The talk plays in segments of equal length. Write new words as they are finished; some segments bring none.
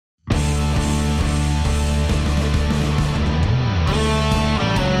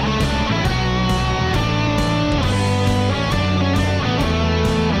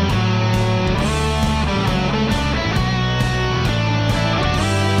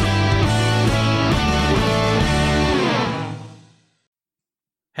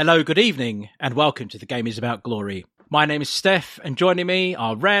Hello, good evening, and welcome to The Game Is About Glory. My name is Steph, and joining me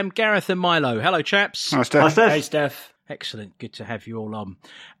are Ram, Gareth and Milo. Hello, chaps. Hi, Steph. Hi, Steph. Hey, Steph. Excellent. Good to have you all on.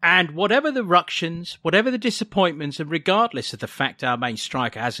 And whatever the ructions, whatever the disappointments, and regardless of the fact our main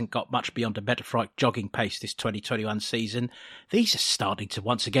striker hasn't got much beyond a metaphoric jogging pace this 2021 season, these are starting to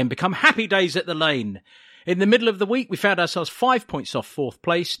once again become happy days at the Lane. In the middle of the week, we found ourselves 5 points off fourth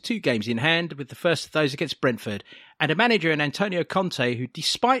place, 2 games in hand, with the first of those against Brentford, and a manager in Antonio Conte who,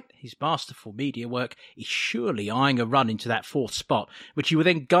 despite his masterful media work, is surely eyeing a run into that fourth spot, which he will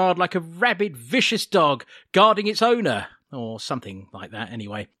then guard like a rabid, vicious dog guarding its owner, or something like that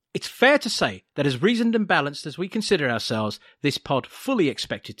anyway. It's fair to say that as reasoned and balanced as we consider ourselves, this pod fully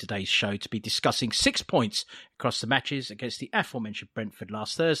expected today's show to be discussing 6 points across the matches against the aforementioned Brentford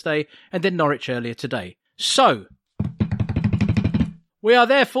last Thursday and then Norwich earlier today. So, we are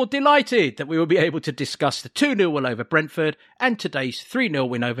therefore delighted that we will be able to discuss the 2-0 win over Brentford and today's 3-0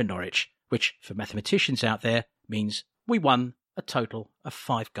 win over Norwich, which, for mathematicians out there, means we won a total of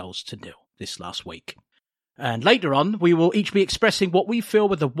 5-0 this last week. And later on, we will each be expressing what we feel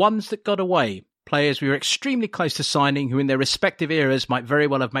were the ones that got away. Players we were extremely close to signing who in their respective eras might very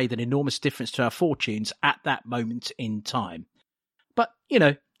well have made an enormous difference to our fortunes at that moment in time. But,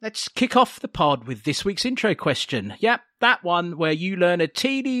 let's kick off the pod with this week's intro question. Yep, that one where you learn a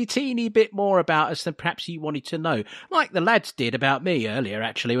teeny bit more about us than perhaps you wanted to know. Like the lads did about me earlier,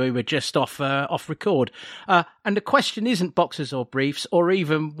 actually. We were just off record. And the question isn't boxers or briefs or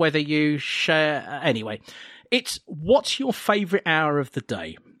even whether you share... anyway, it's what's your favourite hour of the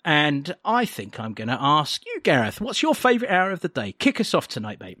day? And I think I'm going to ask you, Gareth, what's your favourite hour of the day? Kick us off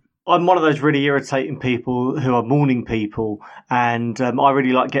tonight, mate. I'm one of those really irritating people who are morning people, and I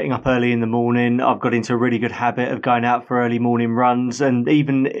really like getting up early in the morning. I've got into a really good habit of going out for early morning runs, and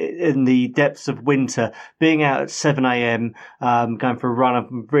even in the depths of winter, being out at 7 a.m, going for a run.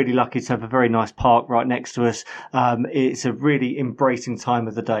 I'm really lucky to have a very nice park right next to us. It's a really embracing time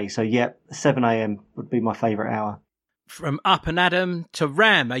of the day. So, 7 a.m. would be my favourite hour. From up and Adam to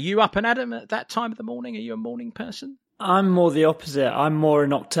Ram, are you up and Adam at that time of the morning? Are you a morning person? I'm more the opposite. I'm more a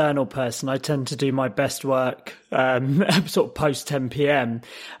nocturnal person. I tend to do my best work sort of post 10 p.m.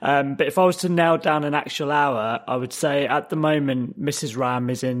 But if I was to nail down an actual hour, I would say at the moment Mrs. Ram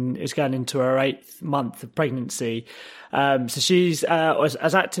is going into her 8th month of pregnancy. So she's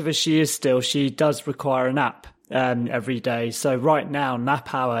as active as she is still. She does require a nap every day. So right now,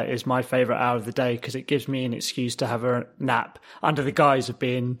 nap hour is my favourite hour of the day because it gives me an excuse to have a nap under the guise of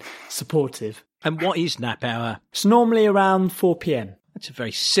being supportive. And what is nap hour? It's normally around 4 p.m. That's a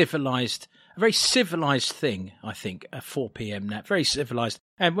very civilised thing, I think, a 4 p.m. nap. Very civilised.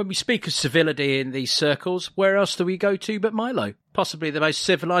 And when we speak of civility in these circles, where else do we go to but Milo? Possibly the most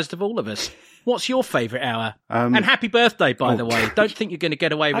civilised of all of us. What's your favourite hour? And happy birthday, by the way. Don't think you're going to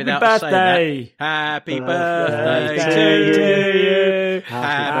get away without saying that. Happy birthday to you.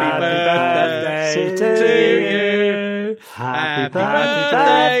 Happy birthday to you. Happy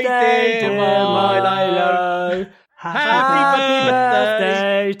birthday, dear Milo. Happy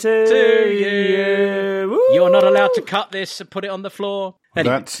birthday to you. Woo! You're not allowed to cut this and put it on the floor.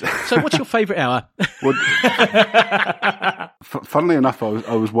 Anyway, so what's your favourite hour? Well, funnily enough,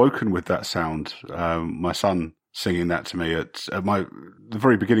 I was woken with that sound. My son singing that to me at the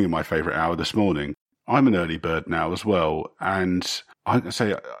very beginning of my favourite hour this morning. I'm an early bird now as well, and I think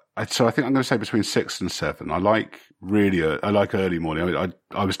I'm going to say between 6 and 7. I like early morning. I mean,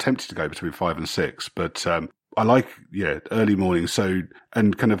 I was tempted to go between 5 and 6, but I like early morning. So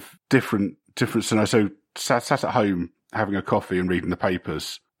and kind of different. So sat at home having a coffee and reading the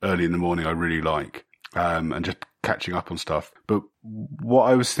papers early in the morning. I really like and just catching up on stuff. But what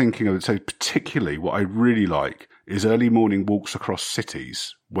I was thinking of, so particularly what I really like is early morning walks across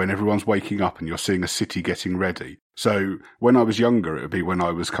cities when everyone's waking up and you're seeing a city getting ready. So when I was younger, it would be when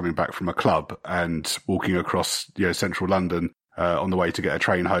I was coming back from a club and walking across, central London on the way to get a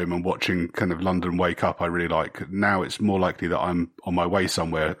train home and watching kind of London wake up. I really like. Now it's more likely that I'm on my way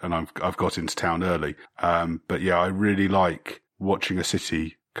somewhere and I've got into town early. But I really like watching a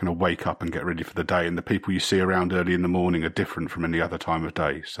city kind of wake up and get ready for the day. And the people you see around early in the morning are different from any other time of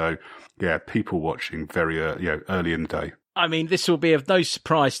day. So people watching very early in the day. I mean, this will be of no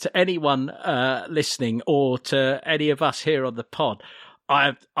surprise to anyone listening or to any of us here on the pod.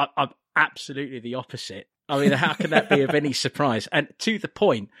 I'm absolutely the opposite. I mean, how can that be of any surprise? And to the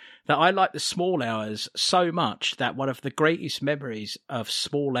point that I like the small hours so much that one of the greatest memories of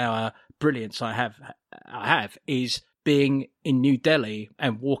small hour brilliance I have is being in New Delhi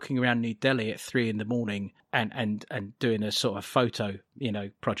and walking around New Delhi at 3 a.m. and doing a sort of photo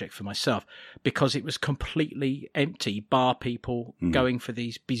project for myself, because it was completely empty, bar people going for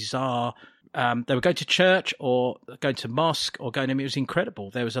these bizarre, they were going to church or going to mosque or it was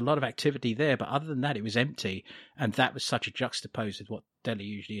incredible. There was a lot of activity there, but other than that, it was empty. And that was such a juxtapose with what Delhi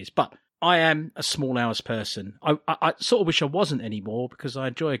usually is. But I am a small hours person. I sort of wish I wasn't anymore, because I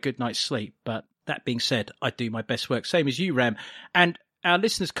enjoy a good night's sleep. But that being said, I do my best work, same as you, Ram. And our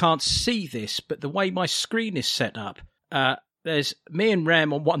listeners can't see this, but the way my screen is set up, there's me and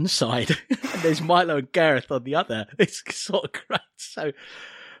Ram on one side, and there's Milo and Gareth on the other. It's sort of great. So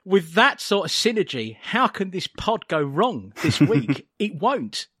with that sort of synergy, how can this pod go wrong this week? It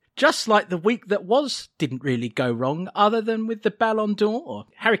won't. Just like the week that was didn't really go wrong, other than with the Ballon d'Or.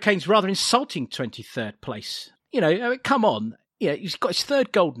 Harry Kane's rather insulting 23rd place. Come on. He's got his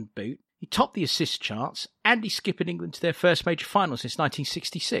third golden boot. He topped the assist charts, and he's skipping England to their first major final since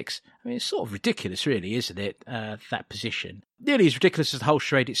 1966. I mean, it's sort of ridiculous, really, isn't it, that position? Nearly as ridiculous as the whole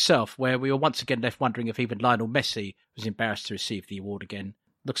charade itself, where we were once again left wondering if even Lionel Messi was embarrassed to receive the award again.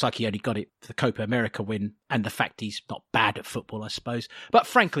 Looks like he only got it for the Copa America win, and the fact he's not bad at football, I suppose. But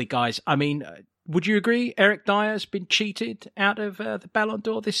frankly, guys, I mean, would you agree Eric Dyer's been cheated out of the Ballon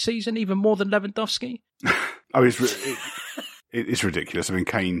d'Or this season, even more than Lewandowski? It's ridiculous. I mean,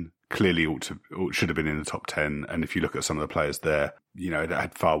 Kane clearly should have been in the top 10. And if you look at some of the players there, that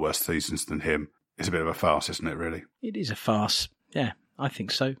had far worse seasons than him, it's a bit of a farce, isn't it, really? It is a farce. Yeah, I think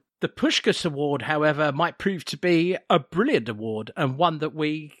so. The Puskás Award, however, might prove to be a brilliant award, and one that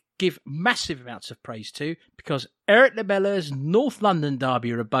we give massive amounts of praise to, because Eric Lamella's North London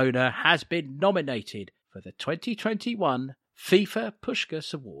derby Rabona has been nominated for the 2021 FIFA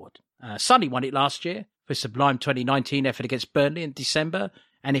Puskás Award. Sonny won it last year for sublime 2019 effort against Burnley in December,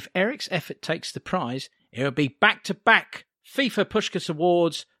 and if Eric's effort takes the prize, it will be back-to-back FIFA Puskás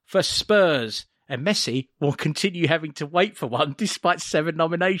Awards for Spurs, and Messi will continue having to wait for one despite 7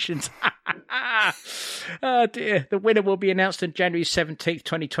 nominations. Oh dear. The winner will be announced on January 17th,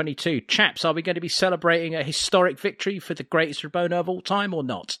 2022. Chaps, are we going to be celebrating a historic victory for the greatest Rabona of all time or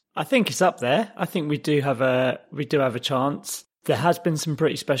not? I think it's up there. I think we do have a chance. There has been some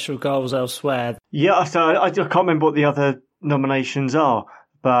pretty special goals elsewhere. Yeah, so I can't remember what the other nominations are.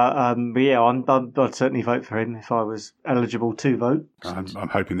 But yeah, I'd certainly vote for him if I was eligible to vote. I'm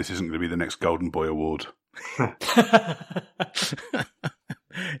hoping this isn't going to be the next Golden Boy Award.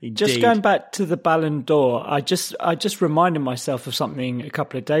 Just going back to the Ballon d'Or, I just reminded myself of something a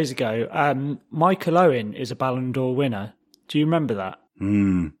couple of days ago. Michael Owen is a Ballon d'Or winner. Do you remember that?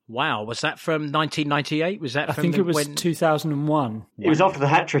 Wow, was that from 1998? Was that? I think it was 2001. It was after the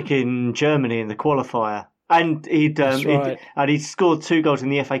hat trick in Germany in the qualifier. And he'd scored 2 goals in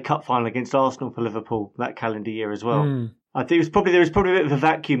the FA Cup final against Arsenal for Liverpool that calendar year as well. I think there was probably a bit of a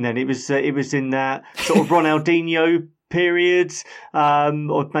vacuum then. It was in that sort of Ronaldinho period,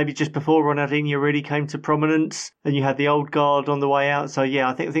 or maybe just before Ronaldinho really came to prominence, and you had the old guard on the way out. So yeah,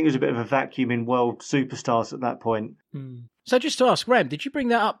 I think there was a bit of a vacuum in world superstars at that point. So just to ask, Ram, did you bring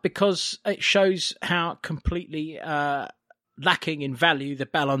that up because it shows how completely lacking in value the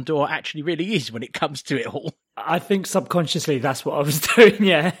Ballon d'Or actually really is when it comes to it all? I think subconsciously that's what I was doing,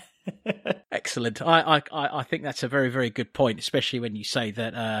 yeah. Excellent. I think that's a very, very good point, especially when you say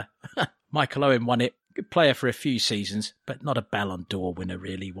that Michael Owen won it. Good player for a few seasons, but not a Ballon d'Or winner,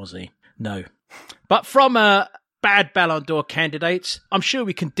 really, was he? No. But from bad Ballon d'Or candidates, I'm sure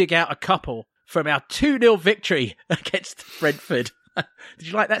we can dig out a couple from our 2-0 victory against Brentford. Did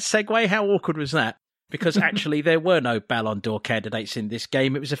you like that segue? How awkward was that? Because actually there were no Ballon d'Or candidates in this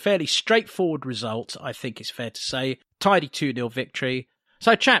game. It was a fairly straightforward result, I think it's fair to say. Tidy 2-0 victory.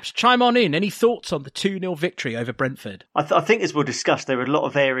 So, chaps, chime on in. Any thoughts on the 2-0 victory over Brentford? I think, as we'll discuss, there are a lot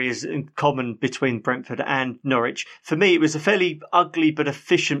of areas in common between Brentford and Norwich. For me, it was a fairly ugly but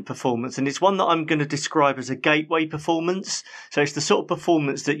efficient performance, and it's one that I'm going to describe as a gateway performance. So it's the sort of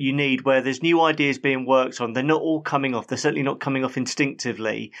performance that you need where there's new ideas being worked on. They're not all coming off. They're certainly not coming off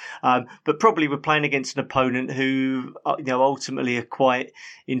instinctively. But probably we're playing against an opponent who, ultimately are quite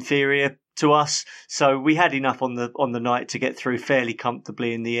inferior to us, so we had enough on the night to get through fairly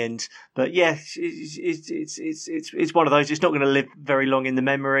comfortably in the end. But yeah, it's one of those. It's not going to live very long in the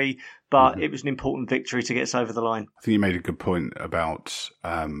memory, but it was an important victory to get us over the line. I think you made a good point about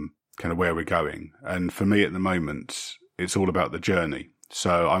kind of where we're going, and for me at the moment, it's all about the journey.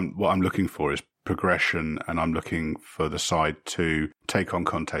 So what I'm looking for is progression, and I'm looking for the side to take on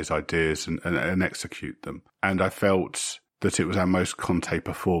Conte's ideas and execute them. And I felt that it was our most Conte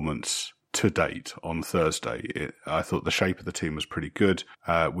performance to date on Thursday. I thought the shape of the team was pretty good.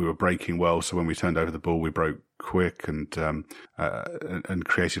 We were breaking well, so when we turned over the ball, we broke quick and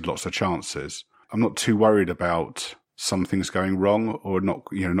created lots of chances. I'm not too worried about something's going wrong or not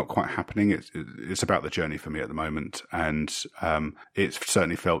quite happening. It's about the journey for me at the moment, and it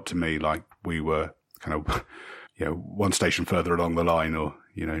certainly felt to me like we were kind of one station further along the line, or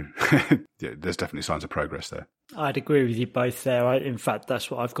there's definitely signs of progress there. I'd agree with you both there. In fact, that's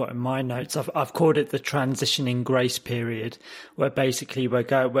what I've got in my notes. I've called it the transitioning grace period, where basically we're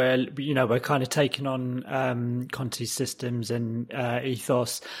kind of taking on Conte's systems and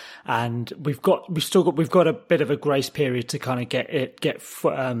ethos, and we've got a bit of a grace period to kind of get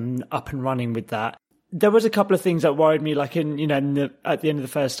up and running with that. There was a couple of things that worried me, like at the end of the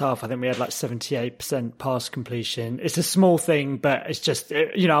first half, I think we had like 78% pass completion. It's a small thing, but it's just,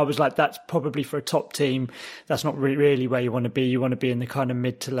 I was like, that's probably for a top team. That's not really where you want to be. You want to be in the kind of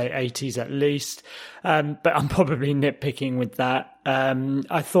mid to late 80s at least. But I'm probably nitpicking with that.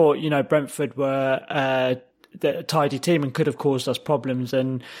 I thought, Brentford were, a tidy team and could have caused us problems,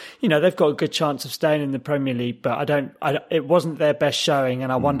 and they've got a good chance of staying in the Premier League, but it wasn't their best showing, and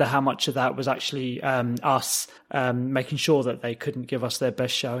I wonder how much of that was actually us making sure that they couldn't give us their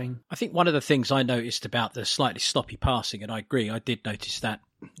best showing. I think one of the things I noticed about the slightly sloppy passing, and I agree, I did notice that,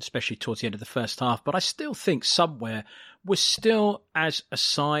 especially towards the end of the first half, but I still think somewhere we're still, as a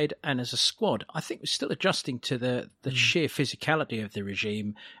side and as a squad, I think we're still adjusting to the sheer physicality of the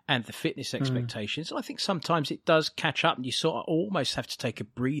regime and the fitness expectations. And I think sometimes it does catch up and you sort of almost have to take a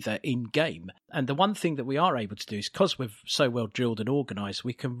breather in game. And the one thing that we are able to do is, because we're so well drilled and organised,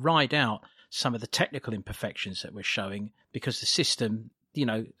 we can ride out some of the technical imperfections that we're showing, because the system,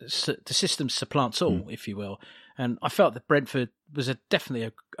 the system supplants all, if you will. And I felt that Brentford was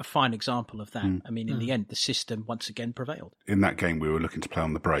definitely a fine example of that. I mean, in the end, the system once again prevailed. In that game, we were looking to play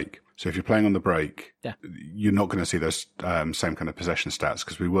on the break. So if you're playing on the break, you're not going to see those same kind of possession stats,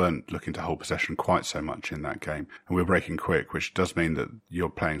 because we weren't looking to hold possession quite so much in that game. And we were breaking quick, which does mean that you're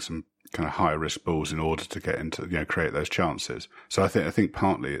playing some kind of higher risk balls in order to get into, create those chances. So I think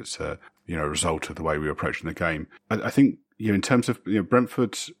partly it's a result of the way we were approaching the game. I think, in terms of,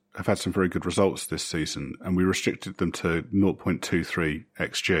 Brentford have had some very good results this season, and we restricted them to 0.23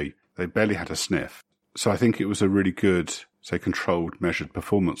 XG. They barely had a sniff. So I think it was a really good, say, controlled, measured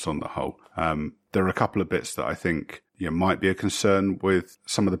performance on the whole. There are a couple of bits that I think might be a concern with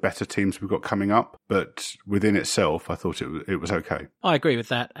some of the better teams we've got coming up, but within itself, I thought it was okay. I agree with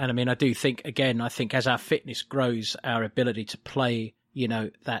that. And I mean, I do think, again, as our fitness grows, our ability to play,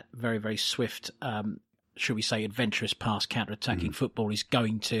 that very, very swift, should we say, adventurous pass, counter-attacking football is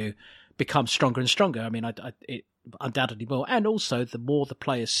going to become stronger and stronger. I mean, it undoubtedly will. And also, the more the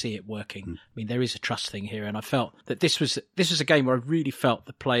players see it working, I mean, there is a trust thing here. And I felt that this was a game where I really felt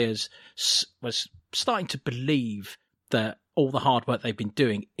the players was starting to believe that all the hard work they've been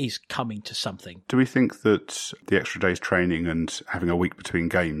doing is coming to something. Do we think that the extra day's training and having a week between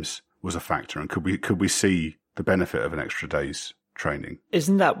games was a factor? And could we see the benefit of an extra day's training?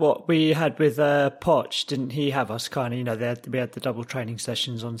 Isn't that what we had with Poch? Didn't he have us kind of, we had the double training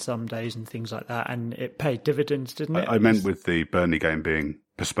sessions on some days and things like that, and it paid dividends, didn't it? I meant with the Burnley game being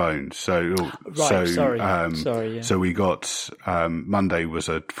postponed. So we got Monday was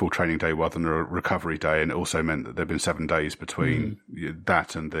a full training day rather than a recovery day, and it also meant that there'd been 7 days between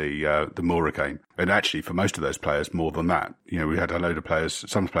that and the Mora game. And actually, for most of those players, more than that. We had a load of players.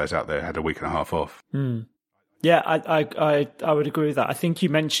 Some players out there had a week and a half off. Yeah, I would agree with that. I think you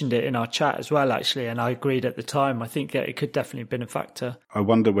mentioned it in our chat as well, actually, and I agreed at the time. I think it could definitely have been a factor. I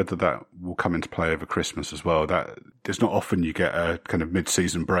wonder whether that will come into play over Christmas as well. That it's not often you get a kind of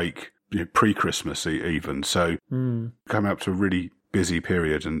mid-season break, pre-Christmas even. So coming up to a really busy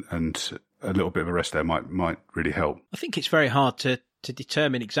period and a little bit of a rest there might really help. I think it's very hard to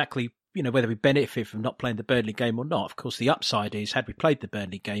determine exactly whether we benefit from not playing the Burnley game or not. Of course, the upside is, had we played the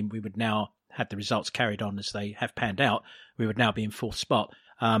Burnley game, we would now, had the results carried on as they have panned out, we would now be in fourth spot.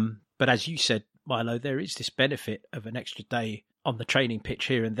 But as you said, Milo, there is this benefit of an extra day on the training pitch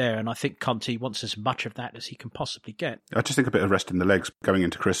here and there, and I think Conte wants as much of that as he can possibly get. I just think a bit of rest in the legs going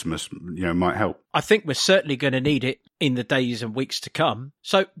into Christmas, might help. I think we're certainly going to need it in the days and weeks to come.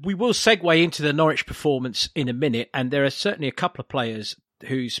 So we will segue into the Norwich performance in a minute, and there are certainly a couple of players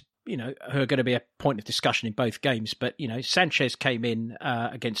who are going to be a point of discussion in both games. But, Sanchez came in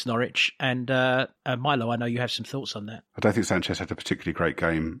against Norwich, and Milo, I know you have some thoughts on that. I don't think Sanchez had a particularly great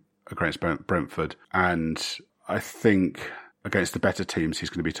game against Brentford, and I think against the better teams he's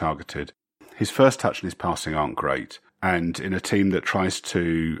going to be targeted. His first touch and his passing aren't great, and in a team that tries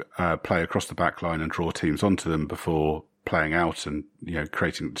to play across the back line and draw teams onto them before playing out and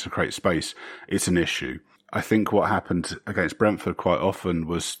create space, it's an issue. I think what happened against Brentford quite often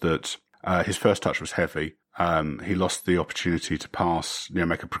was that his first touch was heavy. He lost the opportunity to pass,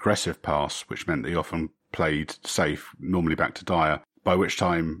 make a progressive pass, which meant that he often played safe, normally back to Dyer, by which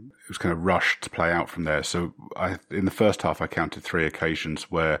time it was kind of rushed to play out from there. So in the first half, I counted 3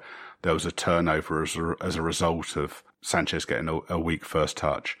 occasions where there was a turnover as a result of Sanchez getting a weak first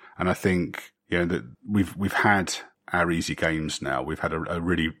touch. And I think, that we've had our easy games now. We've had a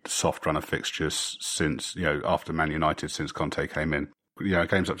really soft run of fixtures since, after Man United, since Conte came in.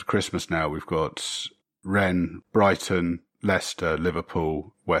 Games up to Christmas now, we've got Rennes, Brighton, Leicester,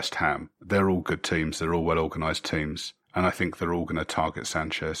 Liverpool, West Ham. They're all good teams. They're all well-organised teams. And I think they're all going to target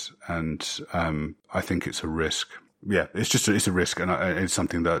Sanchez. And I think it's a risk. Yeah, it's a risk, and it's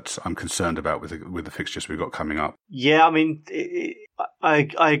something that I'm concerned about with the fixtures we've got coming up. Yeah, I mean, I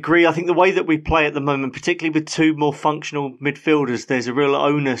agree. I think the way that we play at the moment, particularly with 2 more functional midfielders, there's a real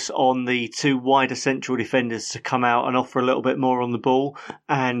onus on the 2 wider central defenders to come out and offer a little bit more on the ball.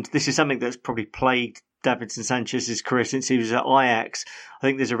 And this is something that's probably plagued Davinson Sanchez's career since he was at Ajax. I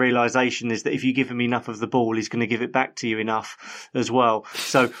think there's a realisation is that if you give him enough of the ball, he's going to give it back to you enough as well.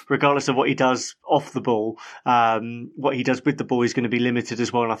 So regardless of what he does off the ball, what he does with the ball is going to be limited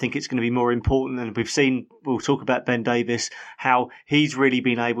as well. And I think it's going to be more important. And we've seen, we'll talk about Ben Davies, how he's really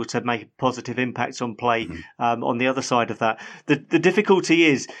been able to make a positive impact on play on the other side of that. The difficulty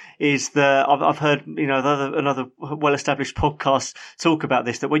is that I've heard, another well-established podcast talk about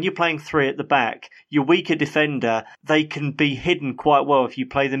this, that when you're playing 3 at the back, your weaker defender, they can be hidden quite well if you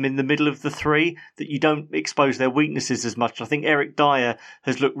play them in the middle of the 3, that you don't expose their weaknesses as much. I think Eric Dyer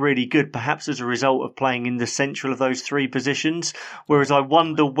has looked really good, perhaps as a result of playing in the central of those 3 positions. Whereas I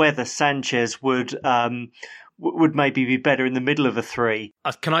wonder whether Sanchez would maybe be better in the middle of a 3.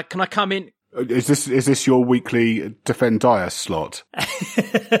 Can I come in? Is this your weekly defend Dyer slot?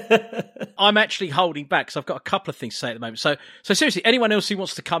 I'm actually holding back because I've got a couple of things to say at the moment. So seriously, anyone else who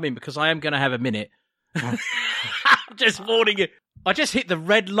wants to come in, because I am going to have a minute. I'm just warning you. I just hit the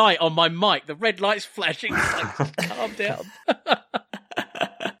red light on my mic. The red light's flashing. It's like, calm down.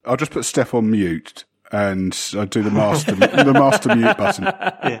 I'll just put Steph on mute and I'll do the master mute button.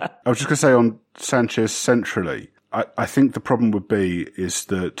 Yeah. I was just going to say on Sanchez centrally, I think the problem would be is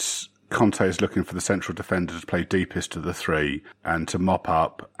that Conte is looking for the central defender to play deepest of the 3 and to mop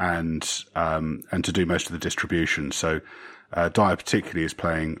up and to do most of the distribution. So Dyer particularly is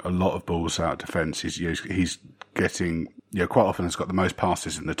playing a lot of balls out of defence. He's getting, quite often has got the most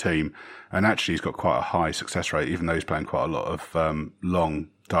passes in the team, and actually he's got quite a high success rate, even though he's playing quite a lot of long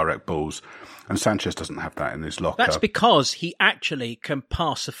direct balls. And Sanchez doesn't have that in his locker. That's because he actually can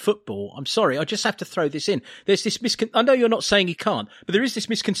pass a football. I'm sorry, I just have to throw this in. There's this I know you're not saying he can't, but there is this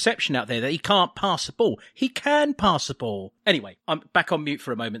misconception out there that he can't pass a ball. He can pass a ball. Anyway, I'm back on mute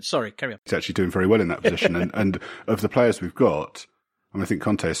for a moment. Sorry, carry on. He's actually doing very well in that position. and of the players we've got, I think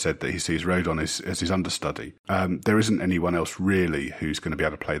Conte has said that he sees Rodon as his understudy. There isn't anyone else really who's going to be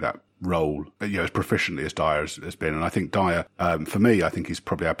able to play that role, as proficiently as Dyer has been. And I think Dyer, for me, I think he's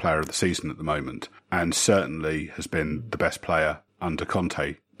probably our player of the season at the moment, and certainly has been the best player under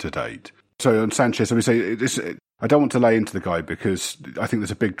Conte to date. So on Sanchez, I don't want to lay into the guy because I think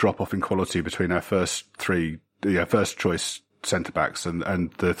there's a big drop off in quality between our first 3, first choice centre backs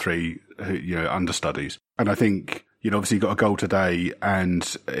and the 3, understudies. And I think, obviously he got a goal today,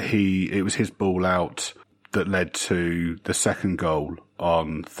 and it was his ball out that led to the second goal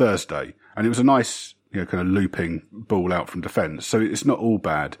on Thursday. And it was a nice, kind of looping ball out from defence. So it's not all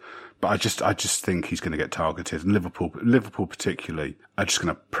bad, but I just think he's going to get targeted. And Liverpool particularly are just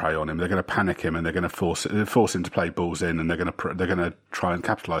going to prey on him. They're going to panic him, and they're going to force him to play balls in, and they're going to try and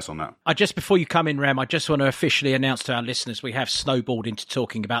capitalise on that. Just before you come in, Ram, I just want to officially announce to our listeners we have snowballed into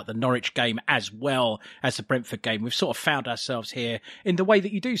talking about the Norwich game as well as the Brentford game. We've sort of found ourselves here in the way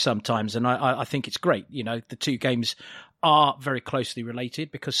that you do sometimes, and I think it's great. The 2 games are very closely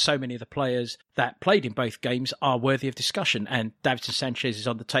related because so many of the players that played in both games are worthy of discussion, and Davinson Sanchez is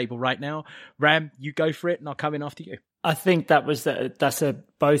on the table right now. Ram, you go for it, and I'll come in after you. I think both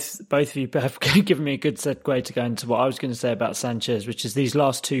of you have given me a good segue to go into what I was going to say about Sanchez, which is these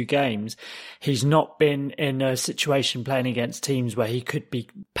last 2 games, he's not been in a situation playing against teams where he could be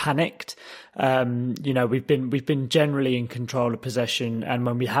panicked. We've been generally in control of possession, and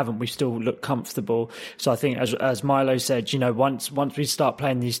when we haven't, we still look comfortable. So I think, as Milo said, once we start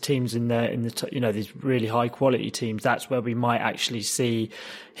playing these teams in the these really high quality teams, that's where we might actually see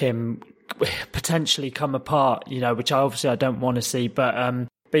him potentially come apart, which I don't want to see, but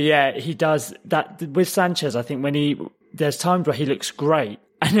yeah, he does that with Sanchez. I think there's times where he looks great,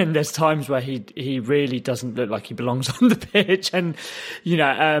 and then there's times where he really doesn't look like he belongs on the pitch, and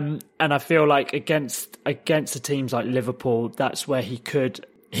and I feel like against the teams like Liverpool, that's where he could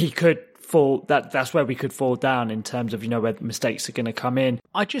fall. That's where we could fall down in terms of where the mistakes are going to come in.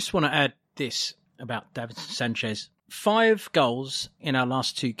 I just want to add this. about Davinson Sanchez. 5 goals in our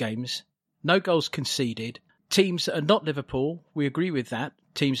last 2 games. No goals conceded. Teams that are not Liverpool, we agree with that.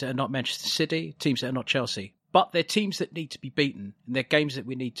 Teams that are not Manchester City, teams that are not Chelsea. But they're teams that need to be beaten, and they're games that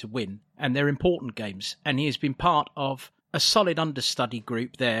we need to win, and they're important games. And he has been part of a solid understudy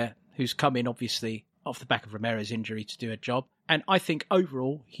group there, who's come in, obviously, off the back of Romero's injury to do a job. And I think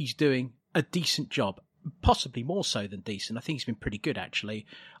overall, he's doing a decent job. Possibly more so than decent. I think he's been pretty good, actually.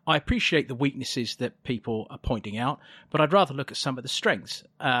 I appreciate the weaknesses that people are pointing out, but I'd rather look at some of the strengths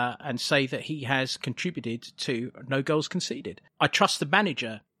and say that he has contributed to no goals conceded. I trust the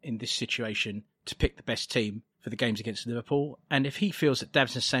manager in this situation to pick the best team for the games against Liverpool, and if he feels that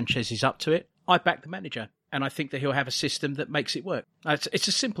Davinson Sanchez is up to it, I back the manager. And I think that he'll have a system that makes it work. It's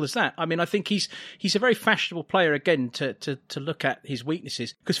as simple as that. I mean, I think he's a very fashionable player, again, to look at his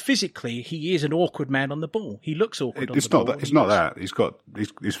weaknesses. Because physically, he is an awkward man on the ball. He looks awkward on the ball. It's not that. He's got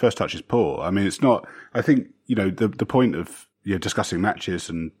his first touch is poor. I mean, it's not. I think, the point of discussing matches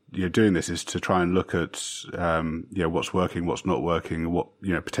and doing this is to try and look at what's working, what's not working, what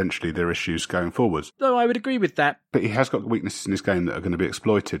potentially their issues going forwards. No, I would agree with that. But he has got weaknesses in his game that are going to be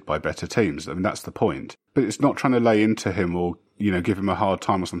exploited by better teams. I mean, that's the point. But it's not trying to lay into him or give him a hard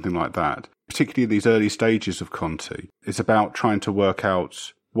time or something like that. Particularly in these early stages of Conte, it's about trying to work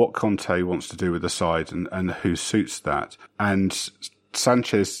out what Conte wants to do with the side and who suits that. And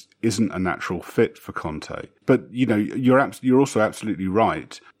Sanchez isn't a natural fit for Conte. But, you're also absolutely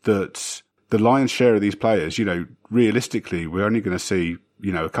right that the lion's share of these players, realistically, we're only going to see,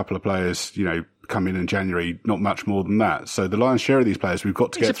 a couple of players, come in January, not much more than that. So the lion's share of these players, we've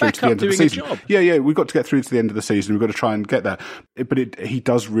got to get through to the end of the season. Yeah, we've got to get through to the end of the season. We've got to try and get that. But he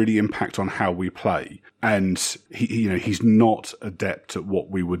does really impact on how we play. And he's not adept at what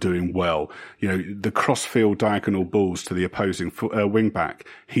we were doing well. The cross-field diagonal balls to the opposing wing back,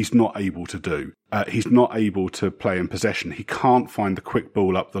 he's not able to do. He's not able to play in possession. He can't find the quick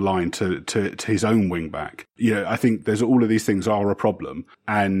ball up the line to his own wing back. I think there's all of these things are a problem.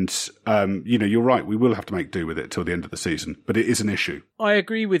 And, you're right. We will have to make do with it till the end of the season, but it is an issue. I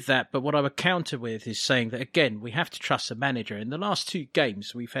agree with that. But what I would counter with is saying that, again, we have to trust the manager. In the last 2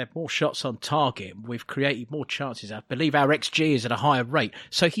 games, we've had more shots on target. We've created more chances. I believe our XG is at a higher rate.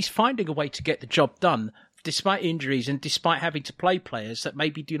 So he's finding a way to get the job done, despite injuries and despite having to play players that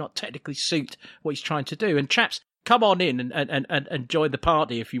maybe do not technically suit what he's trying to do. And chaps, come on in and join the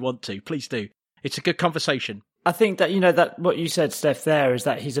party if you want to. Please do. It's a good conversation. I think that, that what you said, Steph, there is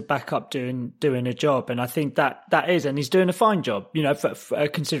that he's a backup doing a job. And I think that is, and he's doing a fine job, for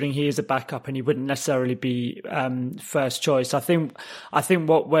considering he is a backup and he wouldn't necessarily be first choice. I think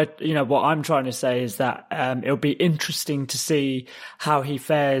what I'm trying to say is that it'll be interesting to see how he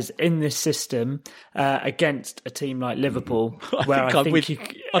fares in this system against a team like Liverpool, where I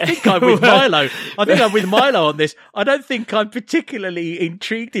think I'm with Milo. I think I'm with Milo on this. I don't think I'm particularly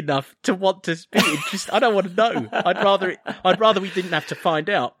intrigued enough to want to be interested. I don't want to know. I'd rather we didn't have to find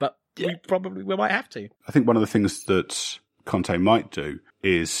out, but we might have to. I think one of the things that Conte might do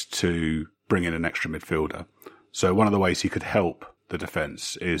is to bring in an extra midfielder. So one of the ways he could help the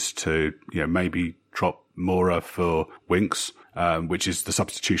defence is to maybe drop Moura for Winks, which is the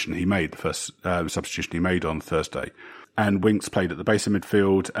substitution he made, the first substitution he made on Thursday. And Winks played at the base of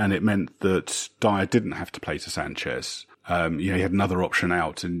midfield, and it meant that Dyer didn't have to play to Sanchez. He had another option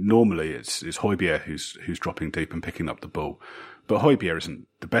out, and normally it's Højbjerg who's dropping deep and picking up the ball. But Højbjerg isn't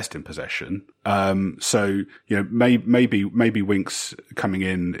the best in possession. So maybe Winks coming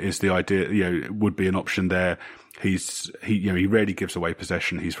in is the idea, would be an option there. He rarely gives away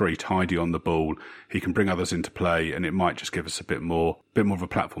possession. He's very tidy on the ball. He can bring others into play, and it might just give us a bit more of a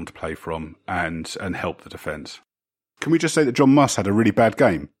platform to play from and help the defence. Can we just say that John Muss had a really bad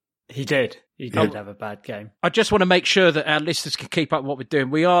game? He did. He did have a bad game. I just want to make sure that our listeners can keep up what we're doing.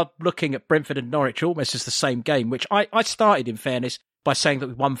 We are looking at Brentford and Norwich almost as the same game, which I started, in fairness, by saying that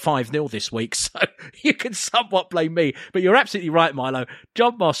we won 5-0 this week. So you can somewhat blame me. But you're absolutely right, Milo.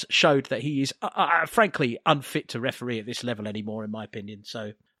 John Moss showed that he is, frankly, unfit to referee at this level anymore, in my opinion.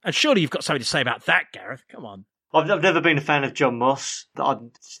 So, and surely you've got something to say about that, Gareth. Come on. I've never been a fan of John Moss.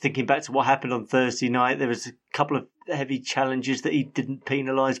 I'm thinking back to what happened on Thursday night. There was a couple of heavy challenges that he didn't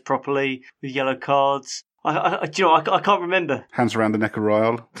penalise properly with yellow cards. I can't remember. Hands around the neck of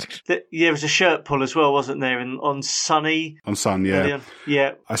Ryle. There was a shirt pull as well, wasn't there? On Sonny. On Son, yeah.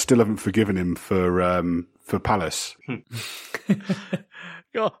 Yeah. I still haven't forgiven him for Palace.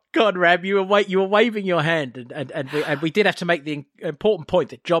 God, Ram, you were waving your hand, and we did have to make the important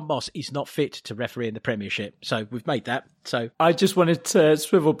point that John Moss is not fit to referee in the Premiership. So we've made that. So I just wanted to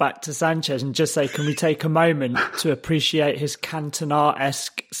swivel back to Sanchez and just say, can we take a moment to appreciate his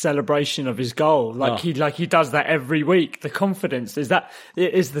Cantona-esque celebration of his goal? Like he does that every week. The confidence is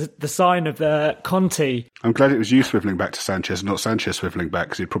the sign of the Conte. I'm glad it was you swivelling back to Sanchez, not Sanchez swivelling back,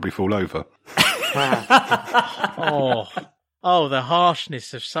 because he'd probably fall over. Oh, the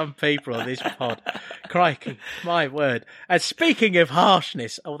harshness of some people on this pod. Crikey, my word. And speaking of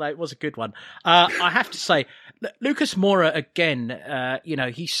harshness, although it was a good one, I have to say, Lucas Moura, again,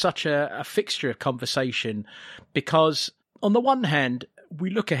 he's such a fixture of conversation because, on the one hand, we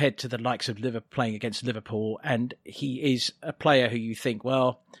look ahead to the likes of Liverpool playing against Liverpool, and he is a player who you think,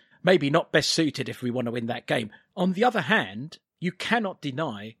 well, maybe not best suited if we want to win that game. On the other hand, you cannot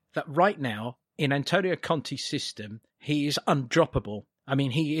deny that right now, in Antonio Conte's system, he is undroppable. I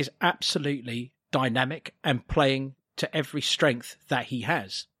mean, he is absolutely dynamic and playing to every strength that he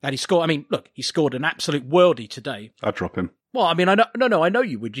has. That he scored. I mean, look, he scored an absolute worldie today. I'd drop him. Well, I mean, I know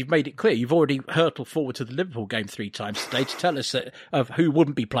you would. You've made it clear. You've already hurtled forward to the Liverpool game 3 times today to tell us of who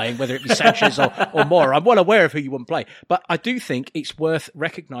wouldn't be playing, whether it be Sanchez or Moura. I'm well aware of who you wouldn't play. But I do think it's worth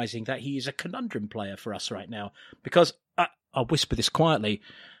recognising that he is a conundrum player for us right now. Because, I'll whisper this quietly,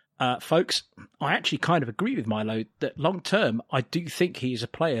 folks, I actually kind of agree with Milo that long term, I do think he is a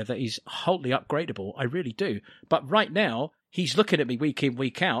player that is wholly upgradable. I really do. But right now, he's looking at me week in,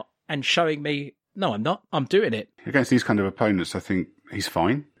 week out and showing me, no, I'm not. I'm doing it. Against these kind of opponents, I think he's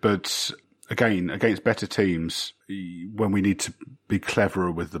fine. But again, against better teams, when we need to be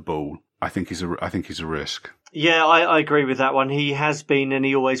cleverer with the ball, I think he's a risk. Yeah, I agree with that one. He has been and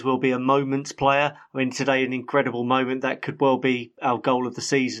he always will be a moments player. I mean, today, an incredible moment that could well be our goal of the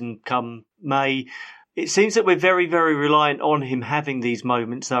season come May. It seems that we're very, very reliant on him having these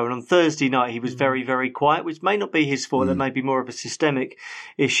moments, though. And on Thursday night, he was very, very quiet, which may not be his fault. That may be more of a systemic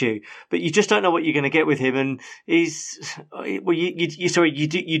issue. But you just don't know what you're going to get with him. And you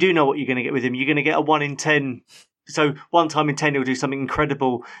do know what you're going to get with him. You're going to get a 1 in 10. So one time in 10, he'll do something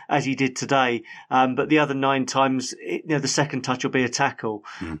incredible as he did today. But the other 9 times, the second touch will be a tackle.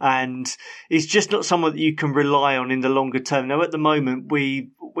 And he's just not someone that you can rely on in the longer term. Now, at the moment,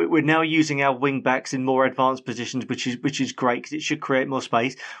 we're now using our wing backs in more advanced positions, which is great because it should create more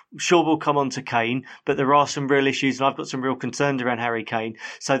space. I'm sure we'll come on to Kane, but there are some real issues and I've got some real concerns around Harry Kane.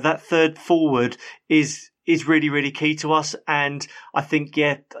 So that third forward is really, really key to us. And I think,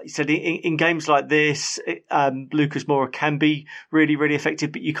 so in games like this, Lucas Moura can be really, really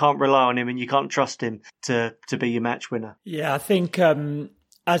effective, but you can't rely on him and you can't trust him to be your match winner. Yeah, I think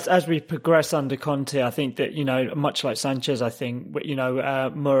as we progress under Conte, I think that, much like Sanchez, I think,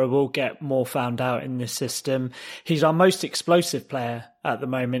 Moura will get more found out in this system. He's our most explosive player at the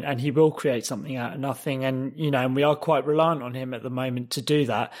moment, and he will create something out of nothing. And, and we are quite reliant on him at the moment to do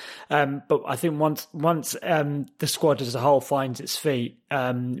that. But I think once the squad as a whole finds its feet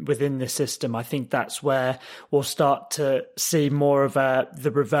within the system, I think that's where we'll start to see more of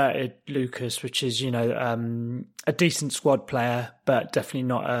the reverted Lucas, which is, a decent squad player, but definitely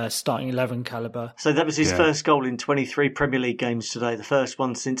not a starting 11 calibre. So that was his first goal in 23 Premier League games today, the first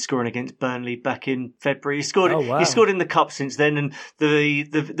one since scoring against Burnley back in February. He scored in the Cup since then, and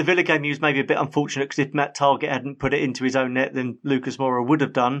the Villa game, he was maybe a bit unfortunate because if Matt Targett hadn't put it into his own net, then Lucas Moura would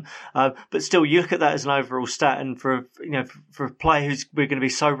have done. But still, you look at that as an overall stat, and for a player who's we're going to be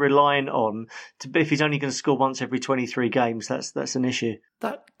so reliant on, if he's only going to score once every 23 games, that's an issue.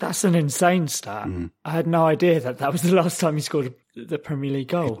 That's an insane stat. I had no idea that was the last time he scored the Premier League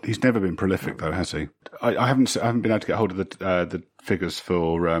goal. He's never been prolific, though, has he? I haven't been able to get hold of the figures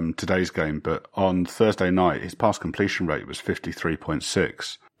for today's game, but on Thursday night, his pass completion rate was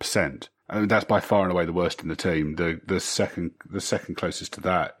 53.6%. And that's by far and away the worst in the team. The second closest to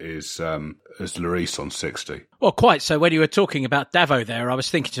that is Lloris on 60. Well, quite. So when you were talking about Davo there, I was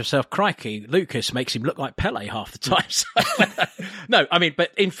thinking to myself, crikey, Lucas makes him look like Pele half the time. No, I mean, but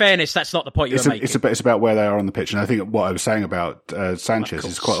in fairness, that's not the point you're making. It's about where they are on the pitch. And I think what I was saying about Sanchez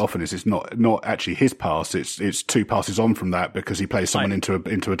is quite often it's not actually his pass. It's 2 passes on from that because he plays someone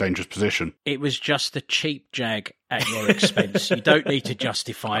into a dangerous position. It was just a cheap jag at your expense. You don't need to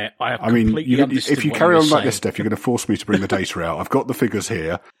justify it. I mean, if you carry on like this, Steph, you're going to force me to bring the data out. I've got the figures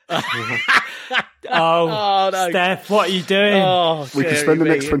here. No. Steph, what are you doing? We can spend the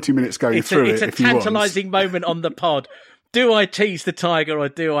next 20 minutes going through it if you want. It's a tantalising moment on the pod. Do I tease the tiger or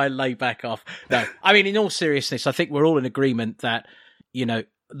do I lay back off? No. I mean, in all seriousness, I think we're all in agreement that,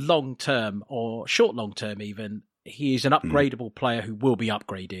 long term or short long term even, he is an upgradable player who will be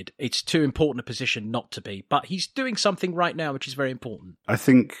upgraded. It's too important a position not to be, but he's doing something right now which is very important. I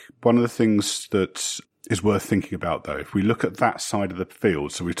think one of the things that is worth thinking about, though, if we look at that side of the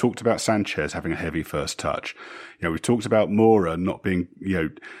field, so we've talked about Sanchez having a heavy first touch. We've talked about Moura not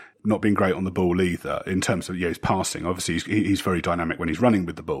being great on the ball either in terms of his passing. Obviously, he's very dynamic when he's running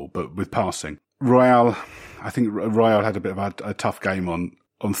with the ball, but with passing, I think Royale had a bit of a tough game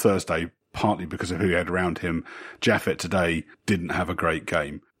on Thursday, partly because of who he had around him. Jaffet today didn't have a great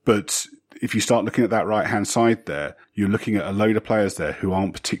game, but if you start looking at that right-hand side there, you're looking at a load of players there who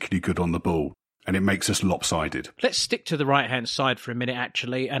aren't particularly good on the ball, and it makes us lopsided. Let's stick to the right-hand side for a minute,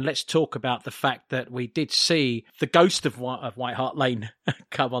 actually, and let's talk about the fact that we did see the ghost of White Hart Lane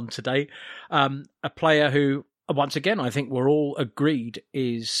come on today. A player who, once again, I think we're all agreed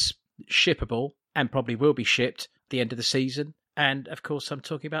is shippable and probably will be shipped at the end of the season. And, of course, I'm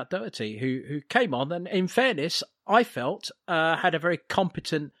talking about Doherty, who came on and, in fairness, I felt had a very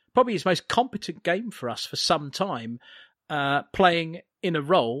competent, probably his most competent game for us for some time, playing in a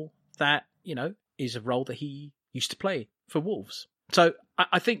role that, is a role that he used to play for Wolves. So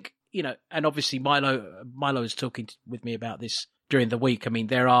I think, and obviously Milo was talking with me about this during the week. I mean,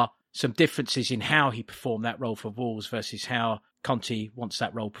 there are some differences in how he performed that role for Wolves versus how Conte wants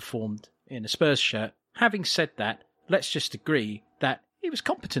that role performed in a Spurs shirt. Having said that, let's just agree that he was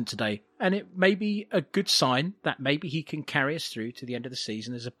competent today, and it may be a good sign that maybe he can carry us through to the end of the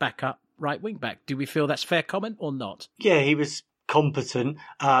season as a backup right wing back. Do we feel that's fair comment or not? Yeah, he was competent.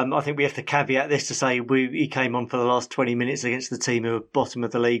 I think we have to caveat this to say he came on for the last 20 minutes against the team who were bottom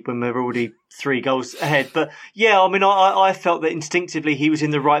of the league when we were already 3 goals ahead. But yeah, I mean, I felt that instinctively he was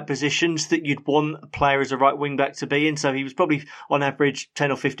in the right positions that you'd want a player as a right wing back to be in. So he was probably on average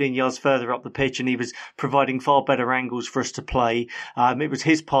 10 or 15 yards further up the pitch, and he was providing far better angles for us to play. It was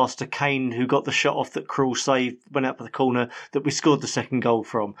his pass to Kane who got the shot off that Krul saved, went out for the corner, that we scored the second goal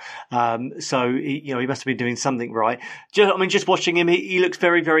from. So he must have been doing something right. Just watching him, he looks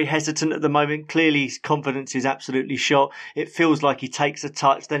very, very hesitant at the moment. Clearly his confidence is absolutely shot. It feels like he takes a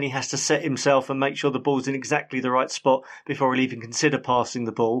touch, then he has to set himself and make sure the ball's in exactly the right spot before he'll even consider passing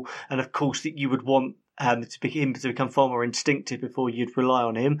the ball. And of course that you would want him to become far more instinctive before you'd rely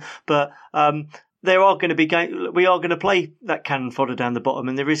on him. But we are going to play that cannon fodder down the bottom,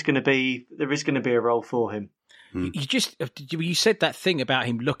 and there is going to be a role for him. You said that thing about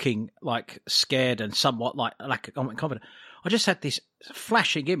him looking like scared and somewhat like confident. I just had this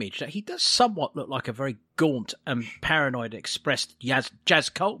flashing image that he does somewhat look like a very gaunt and paranoid expressed Jazz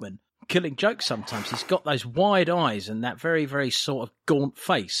Coleman. Killing jokes sometimes. He's got those wide eyes and that very, very sort of gaunt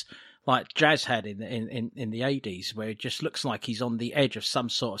face like Jazz had in the 80s, where it just looks like he's on the edge of some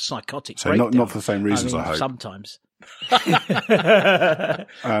sort of psychotic breakdown. Not for the same reasons, I hope. Sometimes. By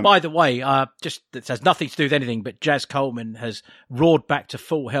the way, just it has nothing to do with anything, but Jazz Coleman has roared back to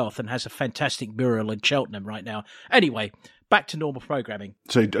full health and has a fantastic mural in Cheltenham right now. Anyway, back to normal programming.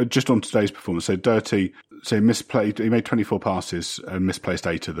 So just on today's performance, so Doherty, he made 24 passes and misplaced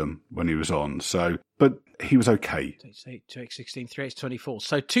 8 of them when he was on. But he was okay. 2x 16, 3x 24.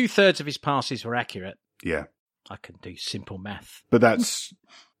 So 2/3 of his passes were accurate. Yeah. I can do simple math. But that's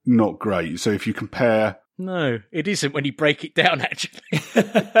not great. So if you compare... No, it isn't when you break it down, actually.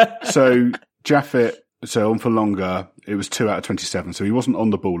 So Jaffet, on for longer, it was 2 out of 27. So he wasn't on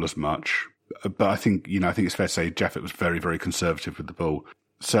the ball as much. But I think it's fair to say Jaffet was very, very conservative with the ball.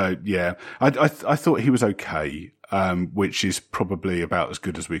 So yeah, I thought he was okay, which is probably about as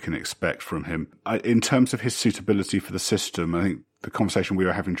good as we can expect from him. In terms of his suitability for the system, I think the conversation we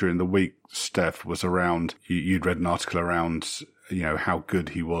were having during the week, Steph, was around, you'd read an article around, how good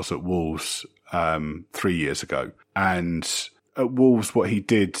he was at Wolves 3 years ago. And at Wolves, what he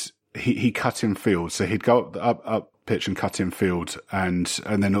did, he cut in field. So he'd go up pitch and cut in field, and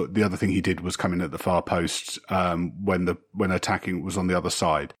then the other thing he did was come in at the far post when attacking was on the other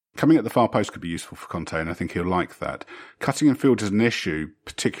side. Coming at the far post could be useful for Conte, and I think he'll like that. Cutting in field is an issue,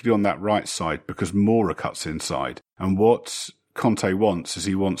 particularly on that right side, because Moura cuts inside. And what Conte wants is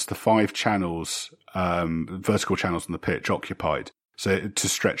he wants the 5 channels, vertical channels on the pitch occupied, so to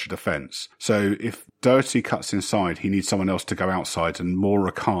stretch a defence. So if Doherty cuts inside, he needs someone else to go outside, and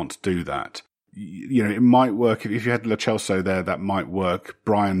Moura can't do that. It might work if you had Lo Celso there. That might work.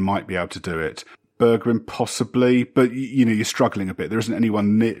 Brian might be able to do it. Bergwijn possibly, but you're struggling a bit. There isn't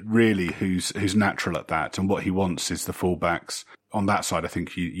anyone really who's natural at that. And what he wants is the fullbacks on that side. I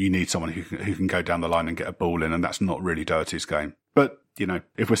think you need someone who can go down the line and get a ball in, and that's not really Doherty's game. But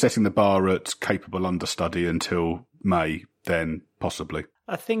if we're setting the bar at capable understudy until May, then possibly.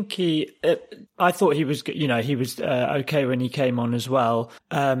 I think I thought he was, he was okay when he came on as well,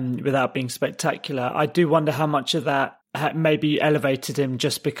 without being spectacular. I do wonder how much of that maybe elevated him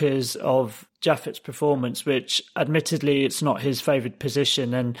just because of Jaffett's performance, which admittedly it's not his favoured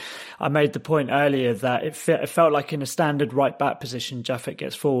position. And I made the point earlier that it felt like in a standard right back position, Jaffett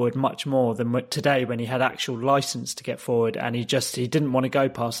gets forward much more than today when he had actual licence to get forward, and he didn't want to go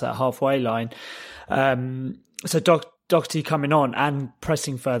past that halfway line. So Doherty coming on and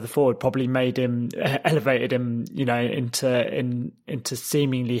pressing further forward probably elevated him, into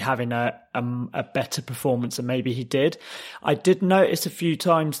seemingly having a better performance than maybe he did. I did notice a few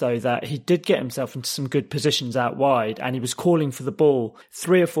times though that he did get himself into some good positions out wide, and he was calling for the ball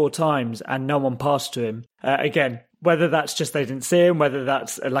 3 or 4 times and no one passed to him. Again, whether that's just they didn't see him, whether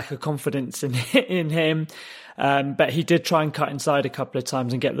that's a lack of confidence in him. But he did try and cut inside a couple of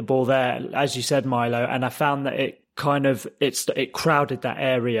times and get the ball there, as you said, Milo. And I found that it crowded that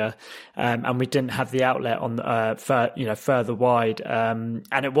area, and we didn't have the outlet on further wide.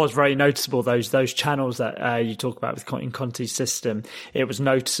 And it was very noticeable those channels that you talk about in Conte's system. It was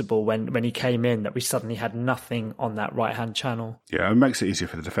noticeable when he came in that we suddenly had nothing on that right hand channel. Yeah, it makes it easier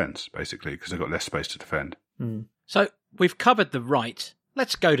for the defence basically because they've got less space to defend. So we've covered the right.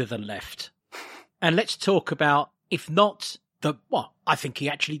 Let's go to the left. And let's talk about, if not I think he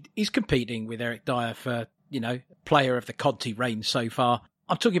actually is competing with Eric Dyer for, player of the Conte reign so far.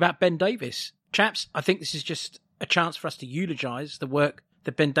 I'm talking about Ben Davies. Chaps, I think this is just a chance for us to eulogise the work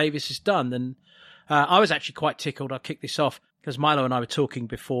that Ben Davies has done. And I was actually quite tickled. I'll kick this off because Milo and I were talking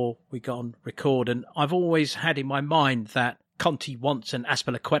before we got on record. And I've always had in my mind that Conte wants an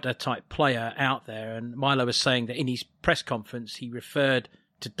Azpilicueta type player out there. And Milo was saying that in his press conference, he referred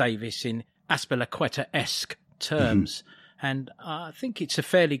to Davies in Azpilicueta-esque terms. And I think it's a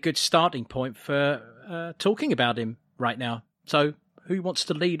fairly good starting point for talking about him right now. So who wants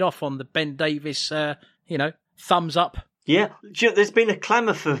to lead off on the Ben Davies, thumbs up? Yeah, there's been a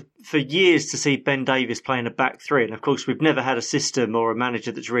clamour for years to see Ben Davies playing a back three. And of course, we've never had a system or a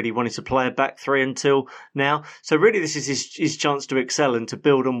manager that's really wanted to play a back three until now. So really, this is his chance to excel and to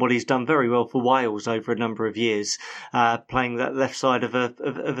build on what he's done very well for Wales over a number of years, playing that left side of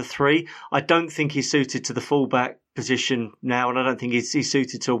a three. I don't think he's suited to the fullback position now, and I don't think he's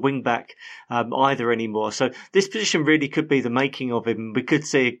suited to a wing back either anymore. So this position really could be the making of him. We could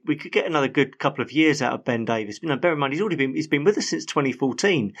get another good couple of years out of Ben Davies. Bear in mind he's been with us since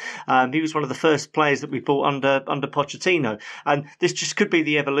 2014. He was one of the first players that we bought under Pochettino, and this just could be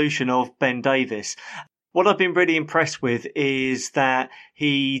the evolution of Ben Davies. What I've been really impressed with is that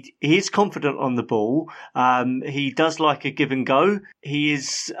he is confident on the ball. He does like a give and go. He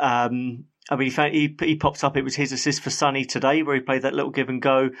is. He popped up. It was his assist for Sonny today, where he played that little give and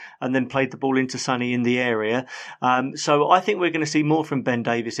go and then played the ball into Sonny in the area. So I think we're going to see more from Ben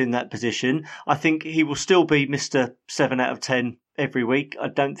Davies in that position. I think he will still be Mr. 7 out of 10 every week. I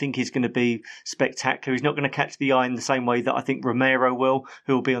don't think he's going to be spectacular. He's not going to catch the eye in the same way that I think Romero will,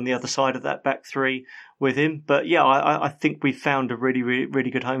 who will be on the other side of that back three with him. But yeah, I think we've found a really, really,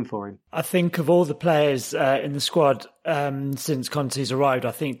 really good home for him. I think of all the players in the squad since Conte's arrived,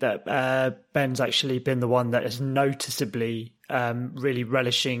 I think that Ben's actually been the one that is noticeably really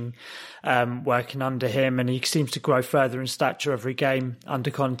relishing working under him, and he seems to grow further in stature every game under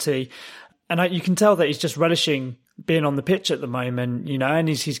Conte. And you can tell that he's just relishing being on the pitch at the moment, and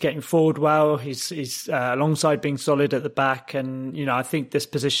he's getting forward well. He's alongside being solid at the back, and I think this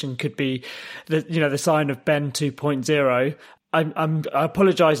position could be the sign of Ben 2.0. I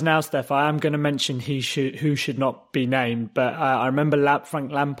apologise now, Steph. I am going to mention who should not be named, but I remember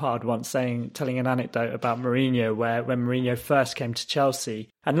Frank Lampard once telling an anecdote about Mourinho, when Mourinho first came to Chelsea,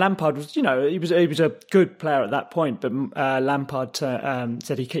 and Lampard was, he was a good player at that point, but Lampard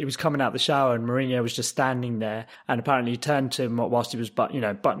said he was coming out the shower and Mourinho was just standing there, and apparently he turned to him whilst he was butt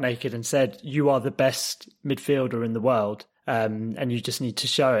naked and said, "You are the best midfielder in the world. And you just need to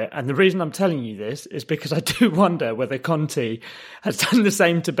show it." And the reason I'm telling you this is because I do wonder whether Conte has done the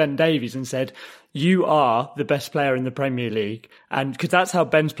same to Ben Davies and said, "You are the best player in the Premier League." And because that's how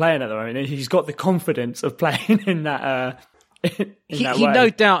Ben's playing at the moment. He's got the confidence of playing in that He no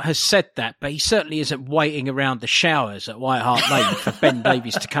doubt has said that, but he certainly isn't waiting around the showers at White Hart Lane for Ben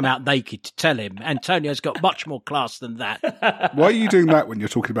Davies to come out naked to tell him. Antonio's got much more class than that. Why are you doing that when you're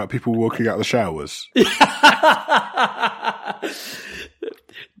talking about people walking out of the showers?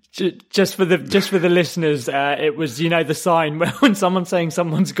 Just for the listeners, it was the sign when someone's saying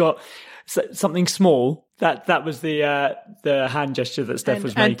someone's got something small. That was the hand gesture that Steph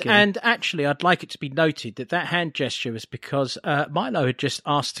was making. And actually, I'd like it to be noted that hand gesture was because Milo had just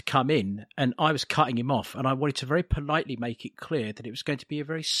asked to come in and I was cutting him off, and I wanted to very politely make it clear that it was going to be a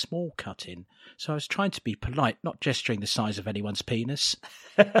very small cut-in. So I was trying to be polite, not gesturing the size of anyone's penis.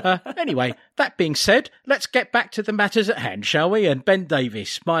 Anyway, that being said, let's get back to the matters at hand, shall we? And Ben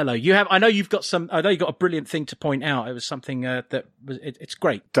Davies, Milo, I know you've got a brilliant thing to point out. It was something it's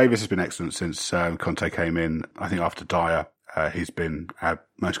great. Davies has been excellent since Conte came in. I think after Dyer, he's been our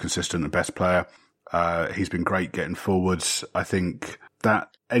most consistent and best player. He's been great getting forwards. I think that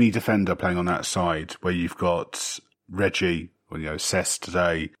any defender playing on that side where you've got Reggie, Cess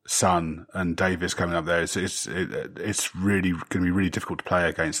today, Son and Davies coming up there, it's really going to be really difficult to play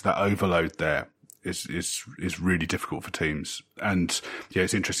against. That overload there is really difficult for teams. And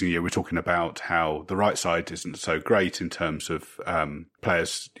it's interesting. We're talking about how the right side isn't so great in terms of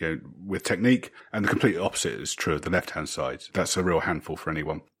players with technique, and the complete opposite is true of the left hand side. That's a real handful for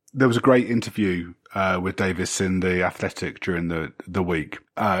anyone. There was a great interview with Davies in the Athletic during the week.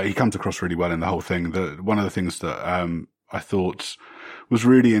 He comes across really well in the whole thing. One of the things that I thought was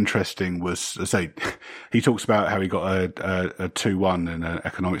really interesting was, as I say, he talks about how he got a 2-1 in an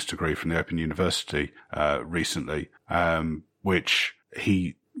economics degree from the Open University recently, which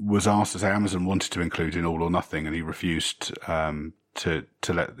he was asked to say Amazon wanted to include in All or Nothing, and he refused to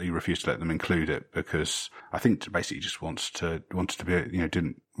let them include it because I think basically he just wanted to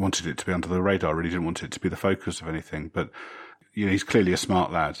be wanted it to be under the radar. Really didn't want it to be the focus of anything. But he's clearly a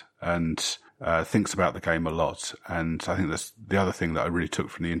smart lad and thinks about the game a lot. And I think that's the other thing that I really took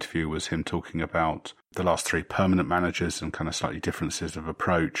from the interview was him talking about the last 3 permanent managers and kind of slightly differences of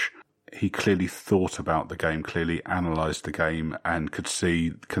approach. He clearly thought about the game, clearly analysed the game, and could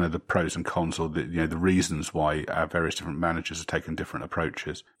see kind of the pros and cons, or the reasons why our various different managers have taken different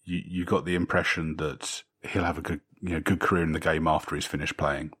approaches. You got the impression that he'll have a good career in the game after he's finished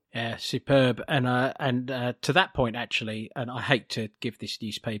playing. Yeah, superb. And to that point, actually, and I hate to give this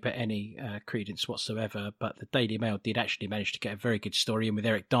newspaper any credence whatsoever, but the Daily Mail did actually manage to get a very good story in with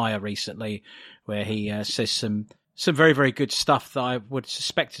Eric Dyer recently, where he says some very, very good stuff that I would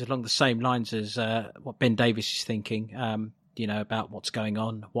suspect is along the same lines as what Ben Davies is thinking, about what's going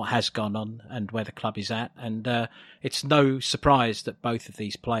on, what has gone on, and where the club is at. And it's no surprise that both of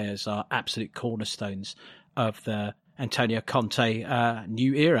these players are absolute cornerstones of the Antonio Conte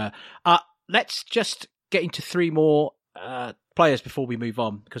new era. Let's just get into 3 more players before we move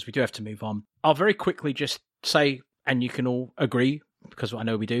on, because we do have to move on. I'll very quickly just say, and you can all agree, because I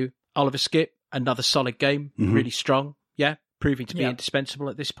know we do, Oliver Skipp, another solid game, really strong, proving to be indispensable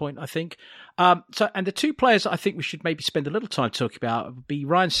at this point, I think. And the 2 players that I think we should maybe spend a little time talking about would be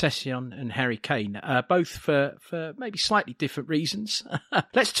Ryan Sessegnon and Harry Kane, both for maybe slightly different reasons.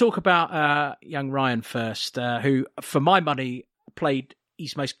 Let's talk about young Ryan first, who, for my money, played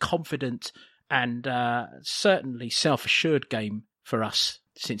his most confident and certainly self-assured game for us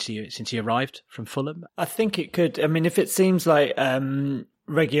since he arrived from Fulham. I think it could. I mean, if it seems like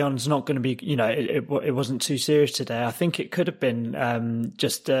Reguilon's not going to be, it wasn't too serious today, I think it could have been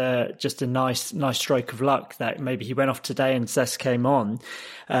just a nice stroke of luck that maybe he went off today and Cess came on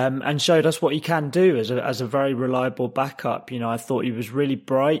and showed us what he can do as a very reliable backup. I thought he was really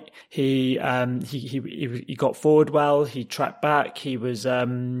bright. He got forward well. He tracked back. He was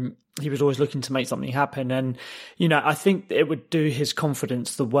always looking to make something happen. And, I think it would do his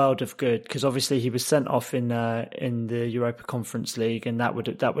confidence the world of good, because obviously he was sent off in the Europa Conference League, and that would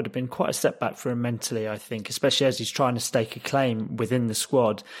have been quite a setback for him mentally, I think, especially as he's trying to stake a claim within the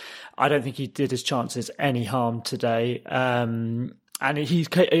squad. I don't think he did his chances any harm today. And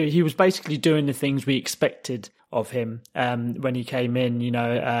he was basically doing the things we expected of him when he came in,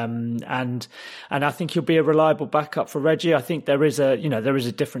 and I think he'll be a reliable backup for Reggie. I think there is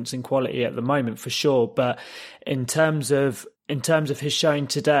a difference in quality at the moment for sure, but in terms of his showing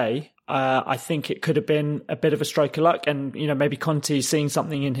today, I think it could have been a bit of a stroke of luck, and maybe Conte seeing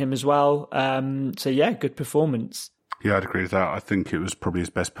something in him as well. Good performance. Yeah, I'd agree with that. I think it was probably his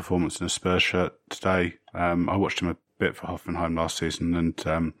best performance in a Spurs shirt today. I watched him a bit for Hoffenheim last season,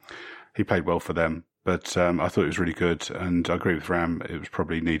 and he played well for them. But I thought it was really good, and I agree with Ram. It was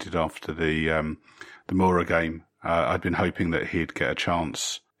probably needed after the Mora game. I'd been hoping that he'd get a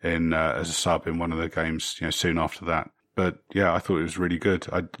chance in as a sub in one of the games, soon after that. But yeah, I thought it was really good.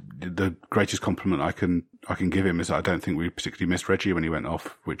 The greatest compliment I can give him is that I don't think we particularly missed Reggie when he went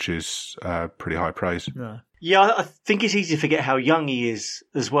off, which is pretty high praise. Yeah, I think it's easy to forget how young he is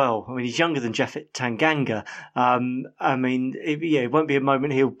as well. I mean, he's younger than Jeff Tanganga. I mean, it won't be a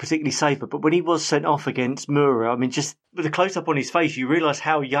moment he'll particularly savour, but when he was sent off against Mura, I mean, just with a close-up on his face, you realise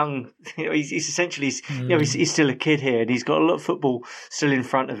how young, he's essentially, he's still a kid here, and he's got a lot of football still in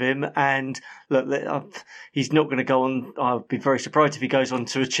front of him. And look, he's not going to go on, I'd be very surprised if he goes on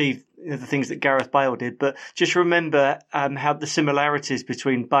to achieve the things that Gareth Bale did, but just remember how the similarities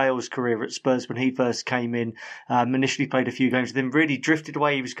between Bale's career at Spurs when he first came in, initially played a few games, then really drifted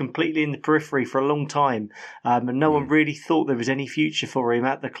away. He was completely in the periphery for a long time, and no one really thought there was any future for him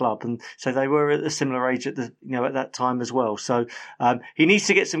at the club. And so they were at a similar age at that time as well. So he needs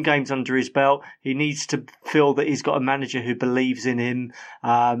to get some games under his belt. He needs to feel that he's got a manager who believes in him,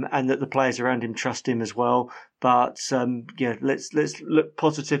 and that the players around him trust him as well. But let's look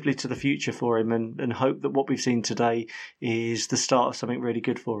positively to the future for him and hope that what we've seen today is the start of something really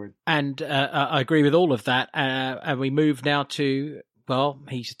good for him. And I agree with all of that. And we move now to, well,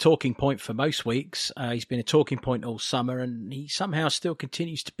 he's a talking point for most weeks. He's been a talking point all summer, and he somehow still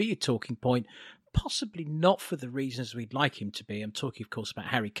continues to be a talking point. Possibly not for the reasons we'd like him to be. I'm talking, of course, about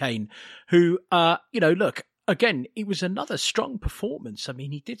Harry Kane, who, look, again, it was another strong performance. I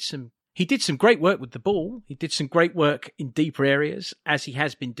mean, he did some great work with the ball. He did some great work in deeper areas, as he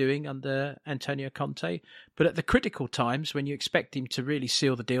has been doing under Antonio Conte. But at the critical times, when you expect him to really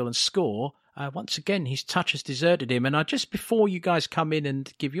seal the deal and score, once again, his touch has deserted him. And just before you guys come in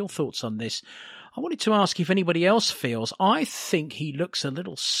and give your thoughts on this, I wanted to ask if anybody else feels. I think he looks a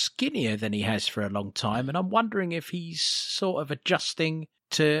little skinnier than he has for a long time. And I'm wondering if he's sort of adjusting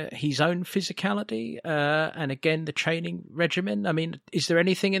to his own physicality and again the training regimen. I mean, is there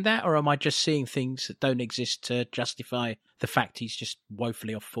anything in that, or am I just seeing things that don't exist to justify the fact he's just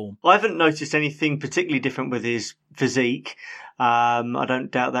woefully off form? I haven't noticed anything particularly different with his physique. I don't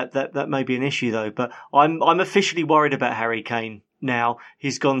doubt that may be an issue though, but I'm officially worried about Harry Kane. Now,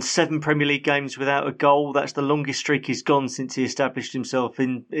 he's gone 7 Premier League games without a goal. That's the longest streak he's gone since he established himself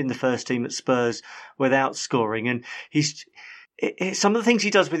in the first team at Spurs without scoring. And some of the things he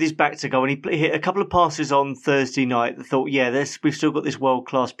does with his back to goal, and he hit a couple of passes on Thursday night that thought, we've still got this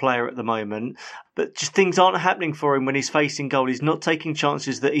world-class player at the moment, but just things aren't happening for him when he's facing goal. He's not taking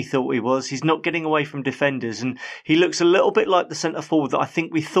chances that he thought he was. He's not getting away from defenders, and he looks a little bit like the centre-forward that I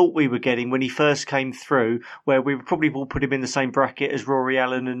think we thought we were getting when he first came through, where we would probably all put him in the same bracket as Rory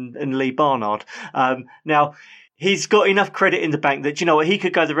Allen and Lee Barnard. Now, he's got enough credit in the bank that, he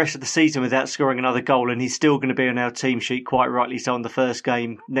could go the rest of the season without scoring another goal, and he's still going to be on our team sheet, quite rightly so, on the first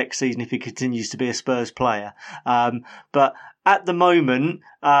game next season if he continues to be a Spurs player. But at the moment,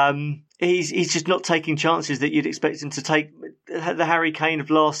 he's just not taking chances that you'd expect him to take. The Harry Kane of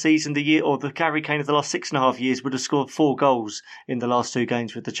last season, the Harry Kane of the last 6.5 years would have scored 4 goals in the last 2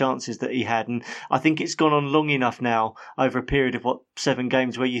 games with the chances that he had. And I think it's gone on long enough now over a period of 7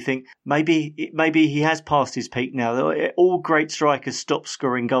 games where you think maybe he has passed his peak now. All great strikers stop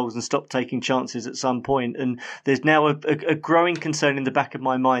scoring goals and stop taking chances at some point. And there's now a growing concern in the back of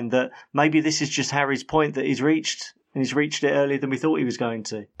my mind that maybe this is just Harry's point that he's reached. And he's reached it earlier than we thought he was going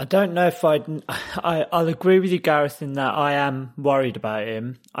to. I don't know if I'll agree with you, Gareth, in that I am worried about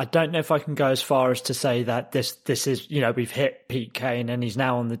him. I don't know if I can go as far as to say that this is, we've hit peak Kane and he's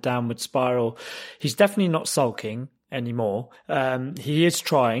now on the downward spiral. He's definitely not sulking anymore. He is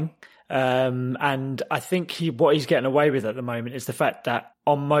trying. And I think what he's getting away with at the moment is the fact that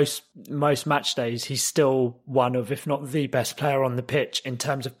on most match days, he's still one of, if not the best player on the pitch in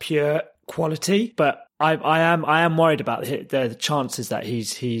terms of pure quality. But I am worried about the chances that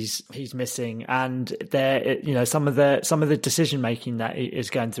he's missing, and there, some of the decision making that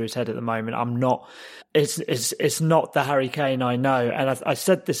is going through his head at the moment. It's not the Harry Kane I know, and I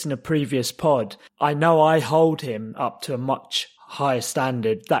said this in a previous pod. I know I hold him up to a much higher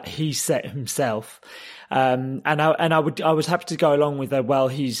standard that he set himself. And I was happy to go along with that. Well,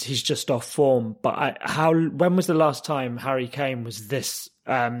 he's just off form, but when was the last time Harry Kane was this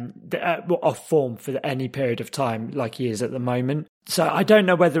off form for any period of time like he is at the moment? So I don't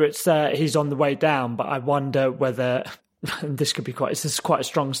know whether it's he's on the way down, but I wonder whether this is quite a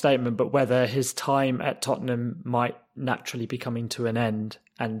strong statement, but whether his time at Tottenham might naturally be coming to an end,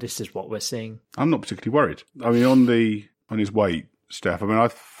 and this is what we're seeing. I'm not particularly worried. I mean, on his weight, Steph, I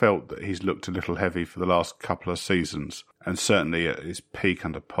felt that he's looked a little heavy for the last couple of seasons, and certainly at his peak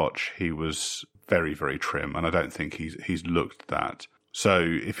under Poch, he was very, very trim, and I don't think he's looked that. So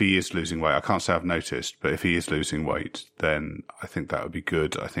if he is losing weight, I can't say I've noticed, but if he is losing weight, then I think that would be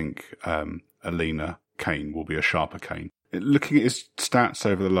good. I think a leaner Kane will be a sharper Kane. Looking at his stats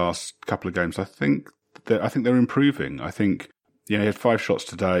over the last couple of games, I think they're improving. I think he had 5 shots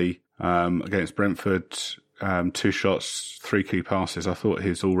today against Brentford. 2 shots, 3 key passes. I thought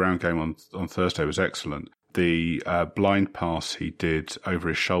his all-round game on Thursday was excellent. The blind pass he did over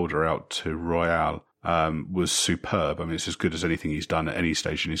his shoulder out to Royale was superb. I mean, it's as good as anything he's done at any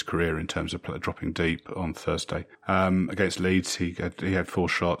stage in his career in terms of dropping deep on Thursday. Against Leeds, he had 4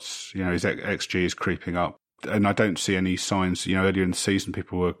 shots. His XG is creeping up. And I don't see any signs, earlier in the season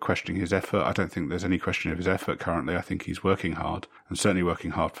people were questioning his effort. I don't think there's any question of his effort currently. I think he's working hard and certainly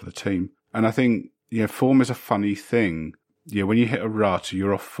working hard for the team. And I think, form is a funny thing. When you hit a rut,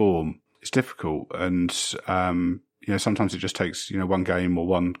 you're off form. It's difficult. And, sometimes it just takes, one game or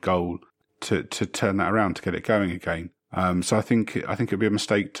one goal to turn that around, to get it going again. So I think it'd be a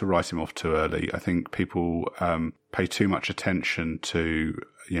mistake to write him off too early. I think people, pay too much attention to,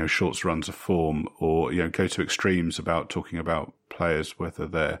 short runs of form or, go to extremes about talking about players, whether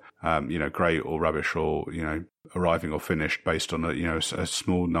they're, great or rubbish or, arriving or finished based on a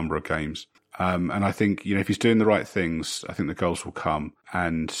small number of games. And I think, if he's doing the right things, I think the goals will come.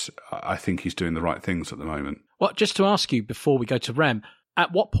 And I think he's doing the right things at the moment. Well, just to ask you before we go to Ram,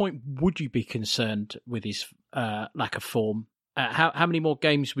 at what point would you be concerned with his lack of form? How many more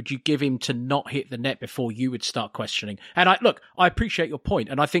games would you give him to not hit the net before you would start questioning? And I appreciate your point,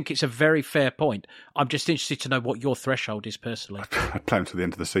 and I think it's a very fair point. I'm just interested to know what your threshold is personally. I'd play him to the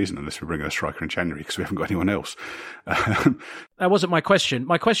end of the season unless we bring in a striker in January because we haven't got anyone else. That wasn't my question.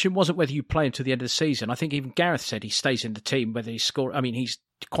 My question wasn't whether you play him to the end of the season. I think even Gareth said he stays in the team, whether he score. I mean, he's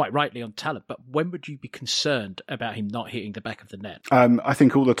quite rightly on talent, but when would you be concerned about him not hitting the back of the net? I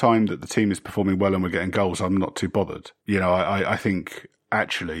think all the time that the team is performing well and we're getting goals, I'm not too bothered. I think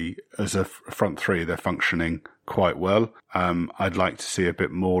actually as a front three, they're functioning quite well. I'd like to see a bit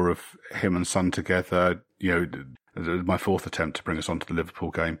more of him and Son together. My 4th attempt to bring us onto the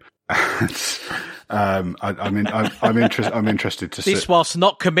Liverpool game. I'm interested to see this whilst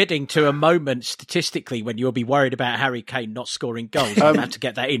not committing to a moment statistically when you'll be worried about Harry Kane not scoring goals. You have to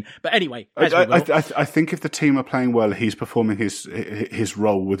get that in. But anyway, I think if the team are playing well, he's performing his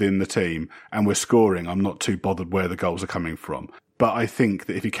role within the team, and we're scoring. I'm not too bothered where the goals are coming from. But I think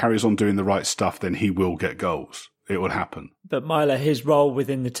that if he carries on doing the right stuff, then he will get goals. It will happen. But Myla, his role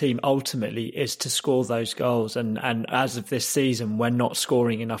within the team ultimately is to score those goals. And as of this season, we're not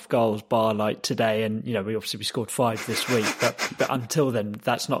scoring enough goals, bar like today. And, we scored 5 this week. But until then,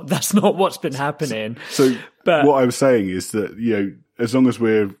 that's not what's been happening. So what I was saying is that, as long as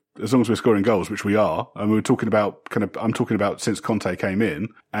we're scoring goals, which we are, and I'm talking about since Conte came in,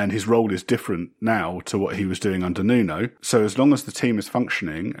 and his role is different now to what he was doing under Nuno. So as long as the team is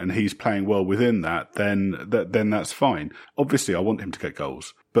functioning and he's playing well within that, then that's fine. Obviously, I want him to get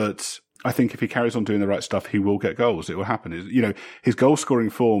goals, but I think if he carries on doing the right stuff, he will get goals. It will happen. His goal scoring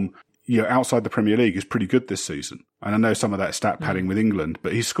form, outside the Premier League is pretty good this season. And I know some of that stat padding with England,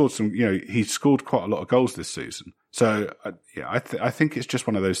 but he's scored he's scored quite a lot of goals this season. So, I think it's just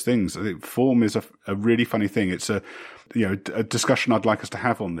one of those things. I think form is a really funny thing. It's a discussion I'd like us to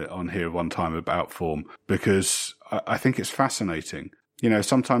have on here one time about form, because I think it's fascinating.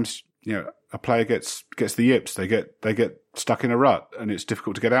 Sometimes, a player gets the yips. They get stuck in a rut and it's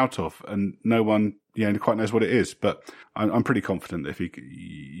difficult to get out of, and no one, quite knows what it is. But I'm pretty confident that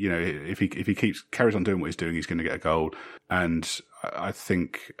if he carries on doing what he's doing, he's going to get a goal. And I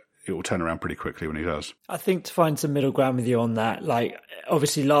think it will turn around pretty quickly when he does. I think to find some middle ground with you on that,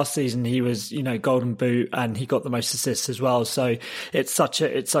 obviously last season he was, golden boot and he got the most assists as well. So it's such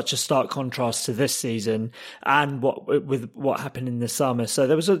a stark contrast to this season and what happened in the summer. So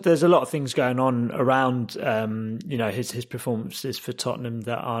there's a lot of things going on around, his performances for Tottenham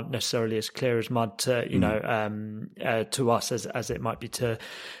that aren't necessarily as clear as mud to, to us as it might be to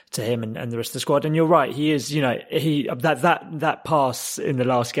him and the rest of the squad. And you're right, he is, that pass in the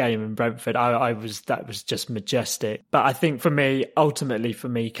last game in Brentford, that was just majestic. But I think ultimately for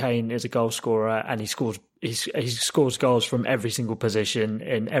me, Kane is a goal scorer, and he scores goals from every single position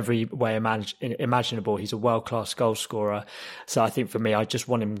in every way imaginable. He's a world-class goal scorer. So I think for me, I just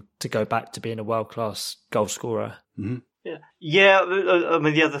want him to go back to being a world-class goal scorer. Mm-hmm. Yeah. I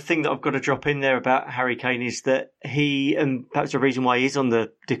mean, the other thing that I've got to drop in there about Harry Kane is that he, and perhaps the reason why he's on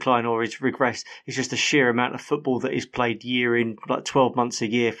the decline or he's regressed, is just the sheer amount of football that he's played year in, 12 months a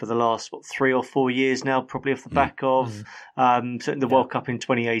year for the last, 3 or 4 years now, probably off the back of certainly the World Cup in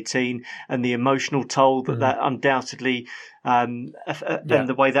 2018, and the emotional toll that undoubtedly and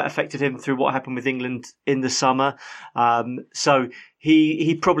the way that affected him through what happened with England in the summer. So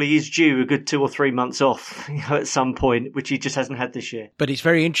he probably is due a good 2 or 3 months off at some point, which he just hasn't had this year. But it's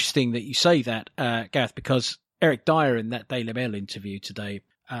very interesting that you say that, Gareth, because Eric Dyer in that Daily Mail interview today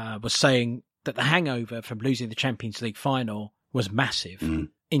was saying that the hangover from losing the Champions League final was massive.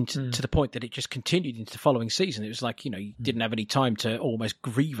 to the point that it just continued into the following season. It was like, you didn't have any time to almost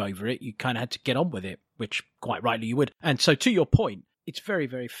grieve over it. You kind of had to get on with it, which quite rightly you would. And so to your point, it's very,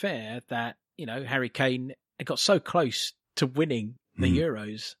 very fair that, Harry Kane got so close to winning the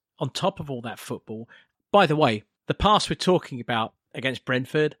Euros on top of all that football. By the way, the pass we're talking about against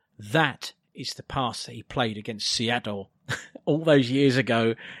Brentford, that is the pass that he played against Seattle all those years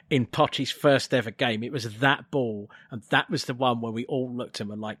ago in Poch's first ever game. It was that ball, and that was the one where we all looked at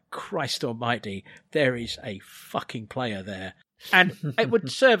him and like, Christ almighty, there is a fucking player there. And it would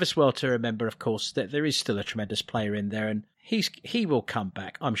serve us well to remember, of course, that there is still a tremendous player in there, and he will come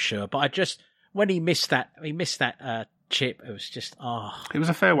back, I'm sure. But when he missed that chip, it was just, It was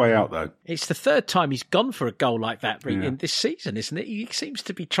a fair way out, though. It's the third time he's gone for a goal like that in this season, isn't it? He seems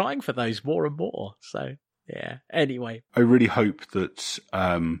to be trying for those more and more. So, yeah. Anyway. I really hope that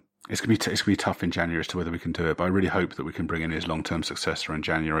it's going to be tough in January as to whether we can do it, but I really hope that we can bring in his long-term successor in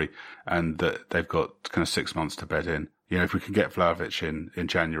January and that they've got kind of 6 months to bed in. If we can get Vlahovic in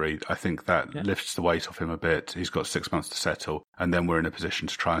January, I think that lifts the weight off him a bit. He's got 6 months to settle, and then we're in a position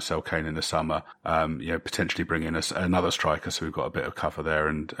to try and sell Kane in the summer. Potentially bring in another striker, so we've got a bit of cover there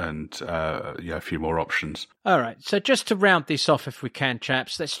and a few more options. All right. So just to round this off, if we can,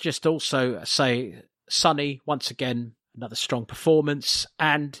 chaps, let's just also say Sonny once again. Another strong performance,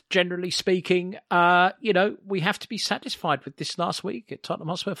 and generally speaking, we have to be satisfied with this last week at Tottenham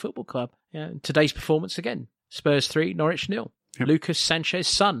Hotspur Football Club. Today's performance again. Spurs 3, Norwich 0. Yep. Lucas Sanchez's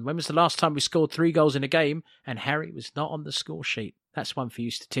son. When was the last time we scored 3 goals in a game and Harry was not on the score sheet? That's one for you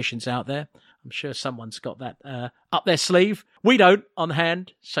statisticians out there. I'm sure someone's got that up their sleeve. We don't on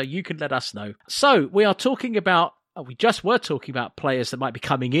hand, so you can let us know. So we are talking about, we just were talking about players that might be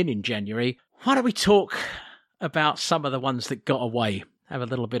coming in January. Why don't we talk about some of the ones that got away? Have a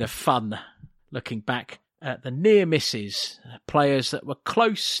little bit of fun looking back at the near misses. Players that were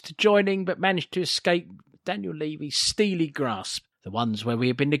close to joining but managed to escape Daniel Levy's steely grasp. The ones where we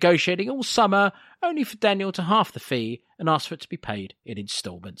have been negotiating all summer, only for Daniel to half the fee and ask for it to be paid in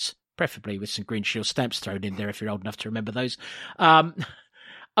instalments. Preferably with some Green Shield stamps thrown in there if you're old enough to remember those.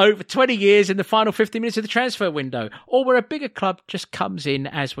 Over 20 years in the final 50 minutes of the transfer window, or where a bigger club just comes in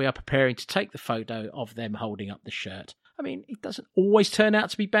as we are preparing to take the photo of them holding up the shirt. I mean, it doesn't always turn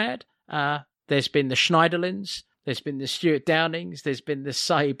out to be bad. There's been the Schneiderlins, there's been the Stuart Downings, there's been the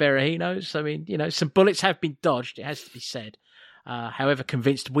Sahi Berahinos. I mean, some bullets have been dodged, it has to be said. However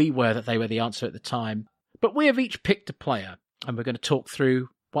convinced we were that they were the answer at the time. But we have each picked a player, and we're going to talk through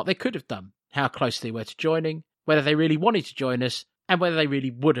what they could have done, how close they were to joining, whether they really wanted to join us, and whether they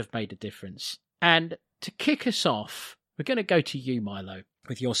really would have made a difference. And to kick us off, we're going to go to you, Milo,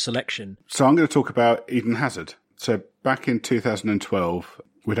 with your selection. So I'm going to talk about Eden Hazard. So back in 2012,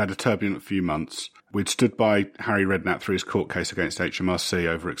 we'd had a turbulent few months. We'd stood by Harry Redknapp through his court case against HMRC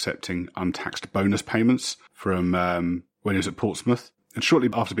over accepting untaxed bonus payments from when he was at Portsmouth. And shortly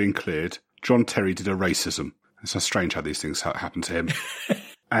after being cleared, John Terry did a racism. It's so strange how these things happen to him.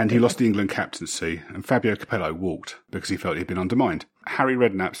 And he lost the England captaincy, and Fabio Capello walked because he felt he'd been undermined. Harry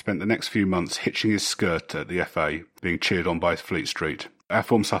Redknapp spent the next few months hitching his skirt at the FA, being cheered on by Fleet Street. Our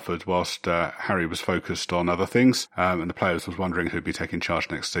form suffered whilst Harry was focused on other things, and the players was wondering who'd be taking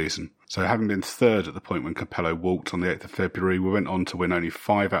charge next season. So having been third at the point when Capello walked on the 8th of February, we went on to win only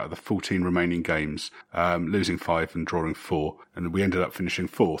 5 out of the 14 remaining games, losing 5 and drawing 4, and we ended up finishing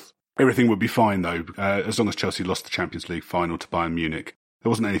 4th. Everything would be fine, though, as long as Chelsea lost the Champions League final to Bayern Munich. There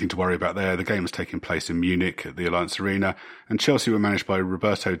wasn't anything to worry about there. The game was taking place in Munich at the Allianz Arena, and Chelsea were managed by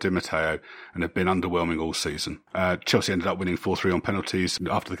Roberto Di Matteo and have been underwhelming all season. Chelsea ended up winning 4-3 on penalties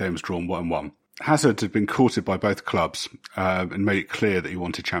after the game was drawn 1-1. Hazard had been courted by both clubs and made it clear that he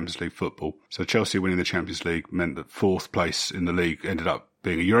wanted Champions League football. So Chelsea winning the Champions League meant that 4th place in the league ended up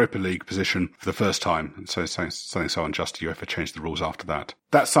being a Europa League position for the first time. And so something so unjust, UEFA changed the rules after that.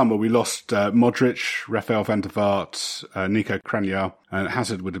 That summer, we lost Modric, Rafael van der Vaart, Nico Kraniar, and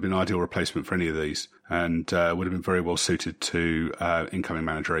Hazard would have been an ideal replacement for any of these and would have been very well suited to incoming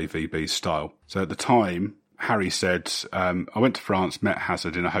manager AVB's style. So at the time, Harry said, I went to France, met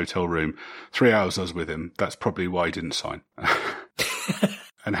Hazard in a hotel room. 3 hours I was with him. That's probably why he didn't sign.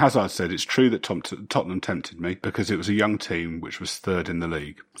 And Hazard said, it's true that Tottenham tempted me because it was a young team which was 3rd in the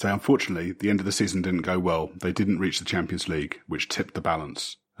league. So unfortunately, the end of the season didn't go well. They didn't reach the Champions League, which tipped the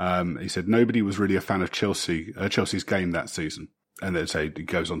balance. He said nobody was really a fan of Chelsea's game that season. And then he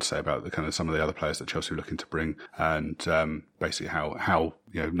goes on to say about the kind of some of the other players that Chelsea were looking to bring and basically how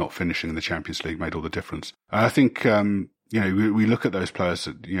not finishing in the Champions League made all the difference. I think we look at those players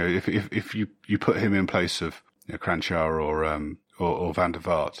that, if you put him in place of Kranjčar or Van der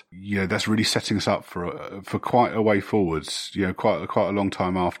Vaart, that's really setting us up for quite a way forwards, quite a long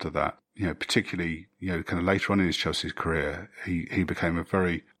time after that. Particularly, kind of later on in his Chelsea's career, he became a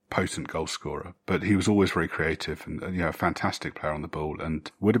very potent goal scorer, but he was always very creative and a fantastic player on the ball,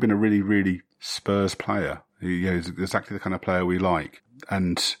 and would have been a really, really Spurs player. He's exactly the kind of player we like.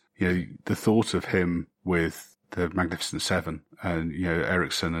 And, the thought of him with the Magnificent Seven and,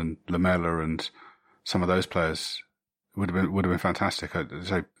 Eriksen and Lamela and some of those players would have been fantastic.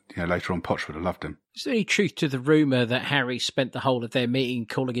 So, later on, Poch would have loved him. Is there any truth to the rumour that Harry spent the whole of their meeting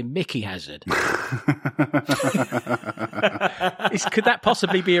calling him Mickey Hazard? Could that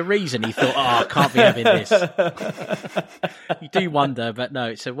possibly be a reason he thought, I can't be having this? You do wonder, but no,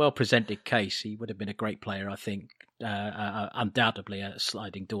 it's a well-presented case. He would have been a great player, I think. Undoubtedly a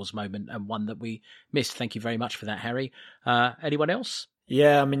sliding doors moment, and one that we missed. Thank you very much for that, Harry. Anyone else?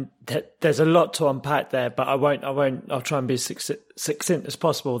 Yeah, I mean, there's a lot to unpack there, but I won't. I'll try and be succinct as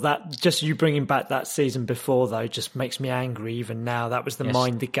possible. That just you bringing back that season before, though, just makes me angry even now. That was the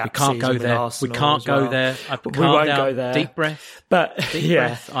mind the gap season with Arsenal. We can't go there. We won't go there. Deep breath. But deep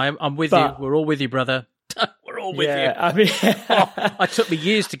breath. I'm with you. We're all with you, brother. We're all with you. I mean, it took me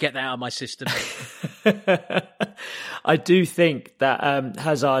years to get that out of my system. I do think that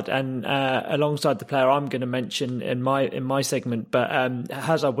Hazard and alongside the player I'm going to mention in my segment, but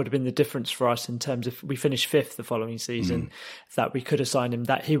Hazard would have been the difference for us in terms of we finished fifth the following season. That we could have signed him,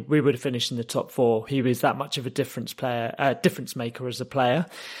 that we would have finished in the top four. He was that much of a difference maker as a player.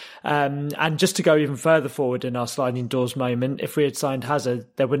 And just to go even further forward in our sliding doors moment, if we had signed Hazard,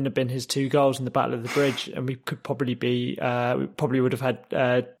 there wouldn't have been his 2 goals in the Battle of the Bridge, and we could probably we probably would have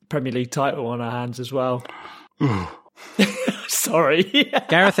had Premier League title on our hands as well. Sorry.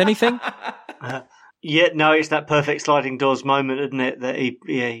 Gareth, anything? No, it's that perfect sliding doors moment, isn't it? That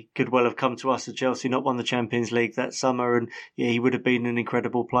he could well have come to us at Chelsea, not won the Champions League that summer, and he would have been an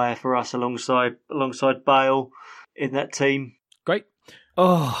incredible player for us alongside Bale in that team. Great.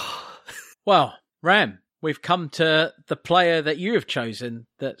 Oh, well, Ram, we've come to the player that you have chosen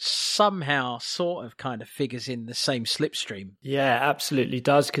that somehow sort of kind of figures in the same slipstream. Yeah, absolutely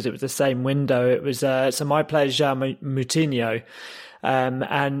does, because it was the same window. It was so my player is João Moutinho.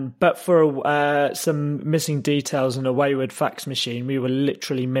 But for some missing details and a wayward fax machine, we were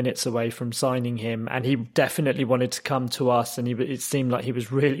literally minutes away from signing him, and he definitely wanted to come to us, and it seemed like he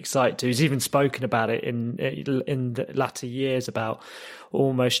was really excited to. He's even spoken about it in the latter years about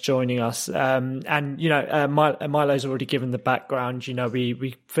almost joining us. Milo's already given the background.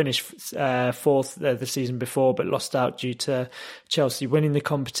 We finished fourth the season before, but lost out due to Chelsea winning the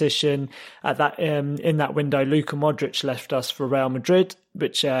competition. In that window, Luka Modric left us for Real Madrid,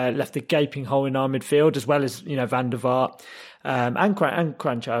 which left a gaping hole in our midfield, as well as Van der Vaart. And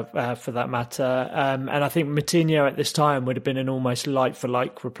Kranjčar for that matter. And I think Moutinho at this time would have been an almost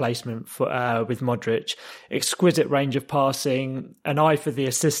like-for-like replacement with Modric. Exquisite range of passing, an eye for the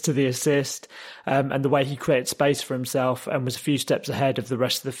assist to the assist, and the way he created space for himself and was a few steps ahead of the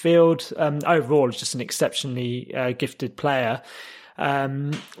rest of the field. Overall, just an exceptionally gifted player.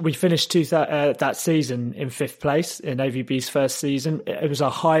 We finished that season in 5th place in AVB's first season. It was our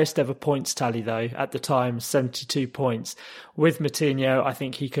highest ever points tally, though, at the time, 72 points. With Moutinho, I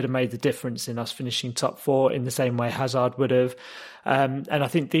think he could have made the difference in us finishing top 4 in the same way Hazard would have. And I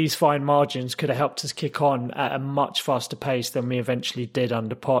think these fine margins could have helped us kick on at a much faster pace than we eventually did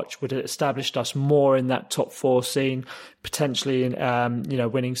under Poch. Would have established us more in that top 4 scene, potentially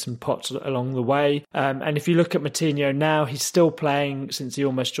winning some pots along the way. And if you look at Moutinho now, he's still playing since he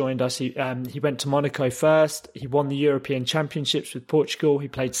almost joined us. He went to Monaco first. He won the European Championships with Portugal. He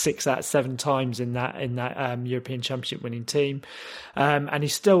played 6 out of 7 times in that European Championship winning team. And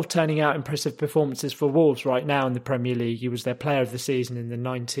he's still turning out impressive performances for Wolves right now in the Premier League. He was their player of the season in the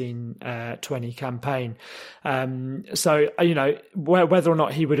 1920 campaign. So whether or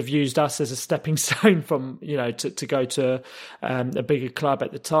not he would have used us as a stepping stone from to go to a bigger club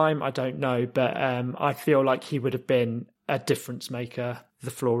at the time, I don't know, but I feel like he would have been a difference maker.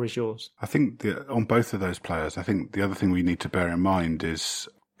 The floor is yours. I think on both of those players, I think the other thing we need to bear in mind is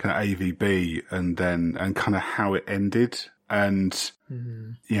kind of AVB and kind of how it ended, and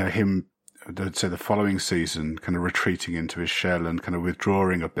him. I'd say the following season kind of retreating into his shell and kind of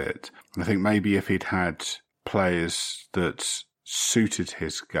withdrawing a bit. And I think maybe if he'd had players that suited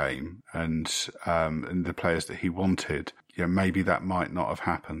his game and the players that he wanted, maybe that might not have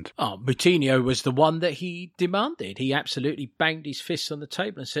happened. Oh, Moutinho was the one that he demanded. He absolutely banged his fists on the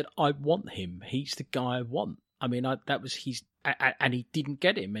table and said, I want him. He's the guy I want. I mean, and he didn't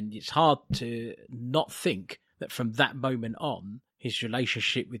get him. And it's hard to not think that from that moment on, his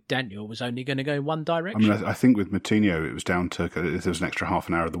relationship with Daniel was only going to go in one I direction. mean, I think with Moutinho, it was down to, if there was an extra half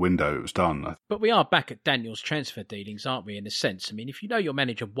an hour of the window, it was done. But we are back at Daniel's transfer dealings, aren't we, in a sense? I mean, if you know your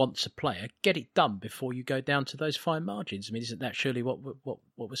manager wants a player, get it done before you go down to those fine margins. I mean, isn't that surely what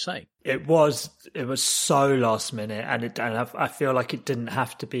we're saying? It was so last minute, and I feel like it didn't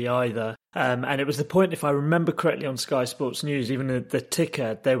have to be either. And it was the point, if I remember correctly, on Sky Sports News, even the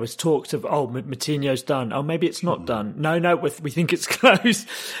ticker, there was talks of, Moutinho's done. Oh, maybe it's not done. No, we think it's close.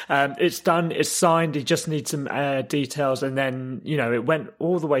 It's done. It's signed. He just needs some details. And then, it went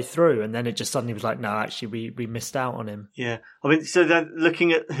all the way through. And then it just suddenly was like, no, actually, we missed out on him. Yeah. I mean, so then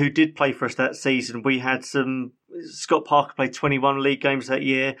looking at who did play for us that season, we had Scott Parker played 21 league games that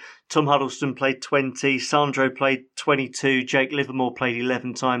year. Tom Huddleston played 20. Sandro played 22. Jake Livermore played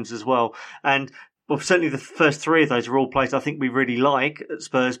 11 times as well. And certainly the first three of those are all players I think we really like at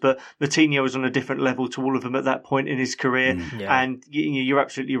Spurs, but Moutinho was on a different level to all of them at that point in his career. Yeah. And you're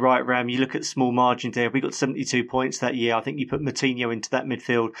absolutely right, Ram. You look at the small margin there. We got 72 points that year. I think you put Moutinho into that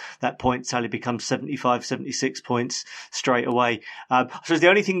midfield, that point tally becomes 75, 76 points straight away. So the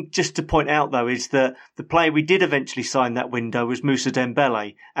only thing just to point out, though, is that the player we did eventually sign that window was Moussa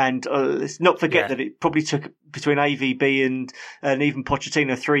Dembele. And let's not forget that it probably took between AVB and even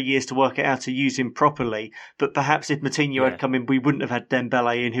Pochettino 3 years to work it out to use him properly. But perhaps if Moutinho had come in, we wouldn't have had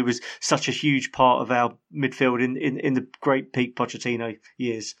Dembele in, who was such a huge part of our midfield in the great peak Pochettino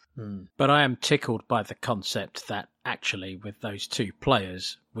years. But I am tickled by the concept that actually with those two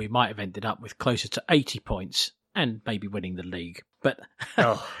players, we might have ended up with closer to 80 points and maybe winning the league. But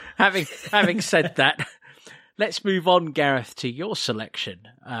having said that, let's move on, Gareth, to your selection,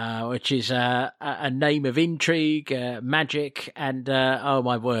 which is a name of intrigue, magic, and oh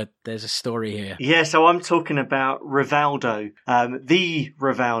my word, there's a story here. Yeah, so I'm talking about Rivaldo, the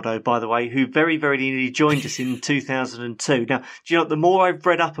Rivaldo, by the way, who very, very nearly joined us in 2002. Now, do you know, the more I've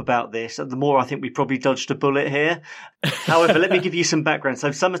read up about this, the more I think we probably dodged a bullet here. However, let me give you some background.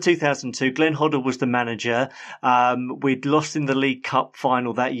 So summer 2002, Glenn Hoddle was the manager. We'd lost in the League Cup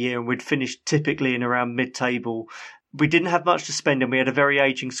final that year, and we'd finished typically in around mid-table. We didn't have much to spend, and we had a very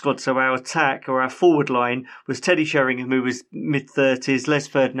ageing squad. So our attack, or our forward line, was Teddy Sheringham, who was mid-30s, Les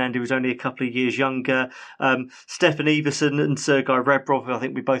Ferdinand, who was only a couple of years younger, Stefan Everson and Sergei Rebrov, who I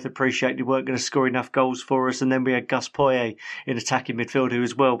think we both appreciated weren't going to score enough goals for us. And then we had Gus Poyet in attacking midfield, who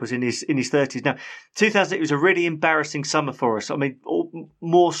as well was in his 30s. Now, 2000, it was a really embarrassing summer for us. I mean,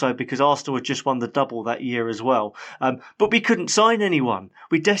 more so because Arsenal had just won the double that year as well. But we couldn't sign anyone.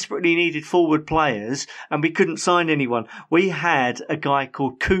 We desperately needed forward players, and we couldn't sign anyone. We had a guy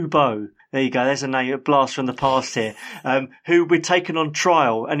called Kubo. There you go. There's a name, a blast from the past here, who we'd taken on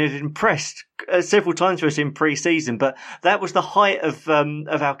trial and had impressed several times for us in pre-season. But that was the height of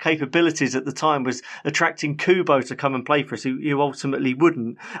our capabilities at the time, was attracting Kubo to come and play for us, who ultimately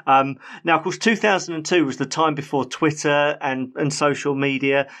wouldn't. Now, of course, 2002 was the time before Twitter and social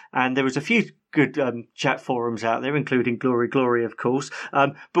media, and there was a few good chat forums out there, including Glory, of course.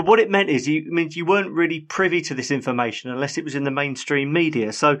 But what it meant is you weren't really privy to this information unless it was in the mainstream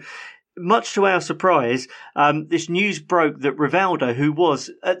media. So, much to our surprise, this news broke that Rivaldo, who was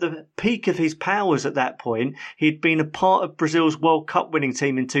at the peak of his powers at that point, he'd been a part of Brazil's World Cup winning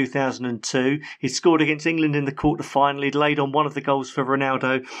team in 2002. He'd scored against England in the quarter-final. He'd laid on one of the goals for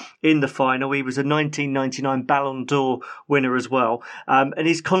Ronaldo in the final. He was a 1999 Ballon d'Or winner as well. And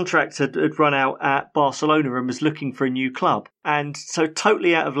his contract had run out at Barcelona and was looking for a new club. And so,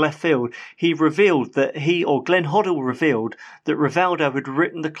 totally out of left field, Glenn Hoddle revealed that Rivaldo had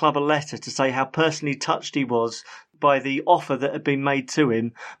written the club a letter to say how personally touched he was by the offer that had been made to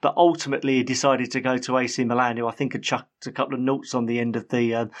him, but ultimately he decided to go to AC Milan, who I think had chucked a couple of noughts on the end of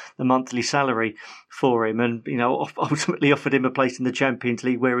the monthly salary for him, and ultimately offered him a place in the Champions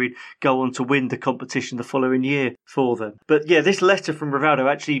League, where he'd go on to win the competition the following year for them. But yeah, this letter from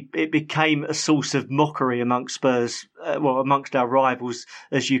Rivaldo, actually, it became a source of mockery amongst Spurs, amongst our rivals,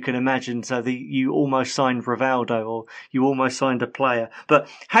 as you can imagine. So you almost signed Rivaldo, or you almost signed a player. But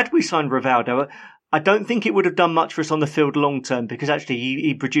had we signed Rivaldo, I don't think it would have done much for us on the field long term, because actually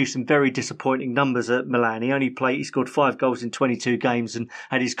he produced some very disappointing numbers at Milan. He scored 5 goals in 22 games and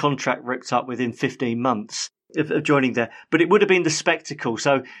had his contract ripped up within 15 months of joining there. But it would have been the spectacle.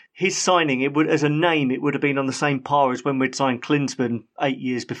 So his signing, it would, as a name, it would have been on the same par as when we'd signed Klinsmann 8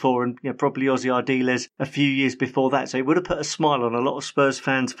 years before, and probably Ozzy Ardiles a few years before that. So it would have put a smile on a lot of Spurs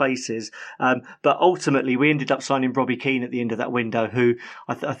fans' faces. But ultimately, we ended up signing Robbie Keane at the end of that window, who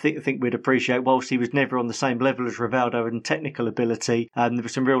I think we'd appreciate. Whilst he was never on the same level as Rivaldo in technical ability, there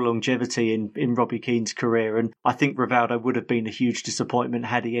was some real longevity in Robbie Keane's career, and I think Rivaldo would have been a huge disappointment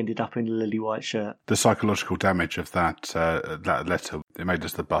had he ended up in the lily white shirt. The psychological damage of that letter, it made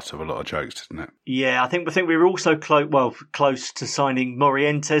us the butt of a lot of jokes, didn't it? Yeah, I think we were also close to signing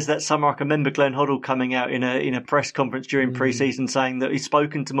Morientes that summer. I can remember Glenn Hoddle coming out in a press conference during pre-season saying that he's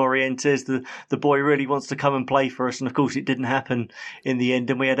spoken to Morientes, the boy really wants to come and play for us, and of course it didn't happen in the end,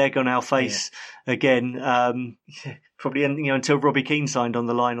 and we had egg on our face again. Probably until Robbie Keane signed on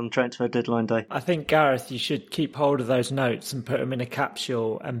the line on transfer deadline day. I think, Gareth, you should keep hold of those notes and put them in a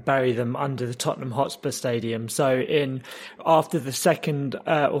capsule and bury them under the Tottenham Hotspur Stadium. So after the second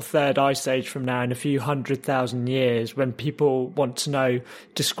or third ice age from now, in a few 100,000 years, when people want to know,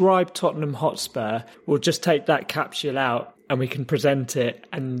 describe Tottenham Hotspur, we'll just take that capsule out and we can present it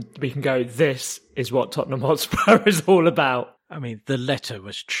and we can go, this is what Tottenham Hotspur is all about. I mean, the letter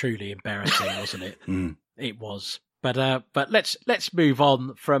was truly embarrassing, wasn't it? It was. But let's move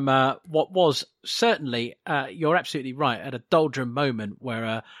on from what was certainly, you're absolutely right, at a doldrum moment where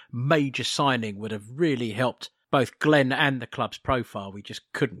a major signing would have really helped both Glenn and the club's profile. We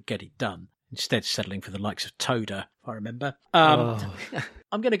just couldn't get it done. Instead, settling for the likes of Toda, if I remember. I'm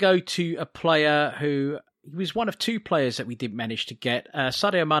going to go to a player who was one of two players that we didn't manage to get.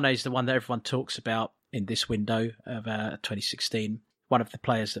 Sadio Mane is the one that everyone talks about in this window of 2016. One of the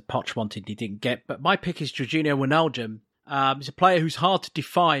players that Poch wanted he didn't get. But my pick is Jorginho Wijnaldum. He's a player who's hard to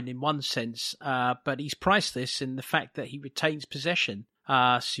define in one sense, but he's priceless in the fact that he retains possession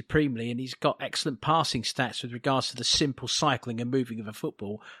supremely, and he's got excellent passing stats with regards to the simple cycling and moving of a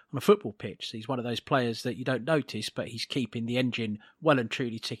football on a football pitch. So he's one of those players that you don't notice, but he's keeping the engine well and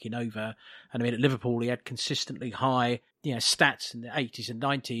truly ticking over. And I mean, at Liverpool, he had consistently high stats in the 80s and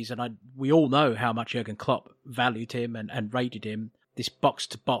 90s, and we all know how much Jurgen Klopp valued him and rated him. This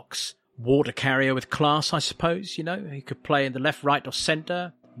box-to-box water carrier with class, I suppose, He could play in the left, right or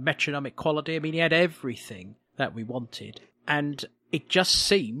centre, metronomic quality. I mean, he had everything that we wanted. And it just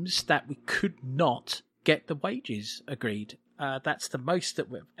seems that we could not get the wages agreed. That's the most that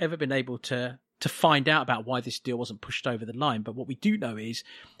we've ever been able to find out about why this deal wasn't pushed over the line. But what we do know is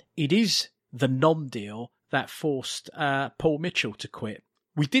it is the non-deal that forced Paul Mitchell to quit.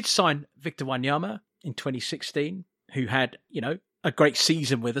 We did sign Victor Wanyama in 2016, who had, a great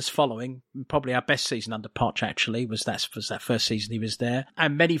season with us following, probably our best season under Poch actually, was that first season he was there.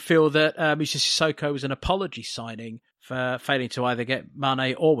 And many feel that Moussa Sissoko was an apology signing for failing to either get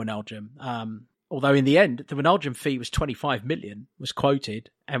Mane or Wijnaldum. Although in the end, the Wijnaldum fee was 25 million, was quoted,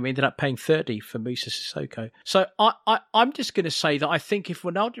 and we ended up paying 30 for Moussa Sissoko. So I'm just going to say that I think if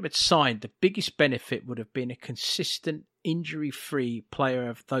Wijnaldum had signed, the biggest benefit would have been a consistent, injury-free player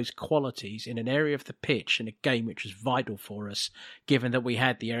of those qualities in an area of the pitch in a game which was vital for us, given that we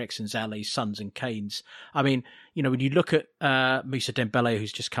had the Eriksen's, Ali's, Sons and Kanes. I mean, when you look at Moussa Dembele,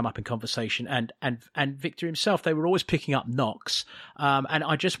 who's just come up in conversation, and Victor himself, they were always picking up knocks. And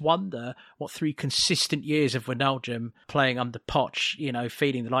I just wonder what 3 consistent years of Wijnaldum playing under Poch,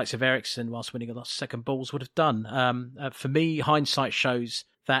 feeding the likes of Eriksen whilst winning a lot of second balls would have done. For me, hindsight shows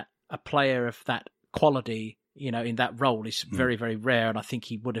that a player of that quality, in that role is very, very rare. And I think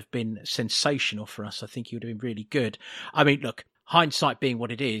he would have been sensational for us. I think he would have been really good. I mean, look, hindsight being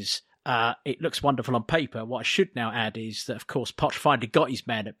what it is, it looks wonderful on paper. What I should now add is that, of course, Poch finally got his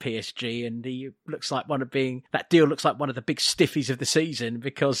man at PSG, and he looks like that deal looks like one of the big stiffies of the season,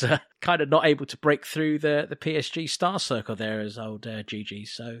 because kind of not able to break through the PSG star circle there as old Gigi.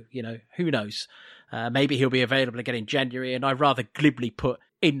 So, who knows? Maybe he'll be available again in January, and I rather glibly put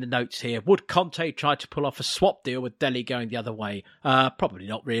in the notes here, would Conte try to pull off a swap deal with Dele going the other way? Probably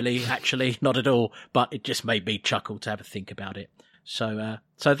not really, actually, not at all, but it just made me chuckle to have a think about it. So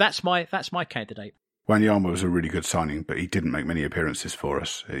that's my candidate. Wanyama was a really good signing, but he didn't make many appearances for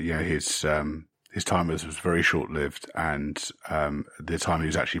us. His time was very short-lived, and the time he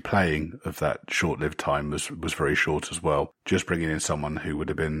was actually playing of that short-lived time was very short as well. Just bringing in someone who would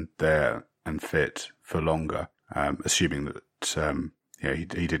have been there and fit for longer, assuming that he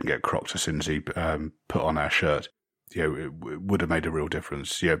didn't get crocked as soon as he put on our shirt. it would have made a real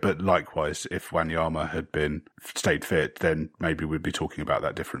difference. Yeah, but likewise, if Wanyama had stayed fit, then maybe we'd be talking about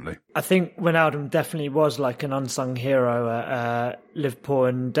that differently. I think Wijnaldum definitely was like an unsung hero at Liverpool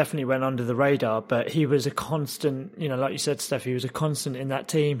and definitely went under the radar, but he was a constant, like you said, Steph, he was a constant in that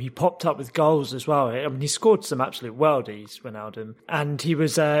team. He popped up with goals as well. I mean, he scored some absolute worldies, Wijnaldum, and he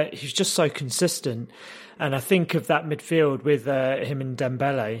was just so consistent. And I think of that midfield with him and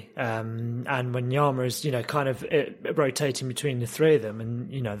Dembele, and Wanyama is, kind of rotating between the three of them.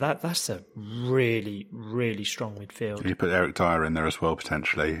 And, that's a really, really strong midfield. You put Eric Dyer in there as well,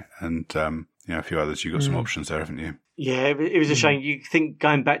 potentially. And, a few others. You've got some options there, haven't you? Yeah, it was a shame. You think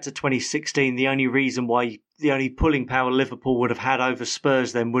going back to 2016, the only pulling power Liverpool would have had over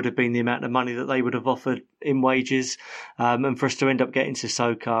Spurs then would have been the amount of money that they would have offered in wages. And for us to end up getting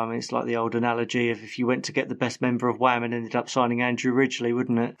Sissoko, I mean, it's like the old analogy of if you went to get the best member of Wham and ended up signing Andrew Ridgeley,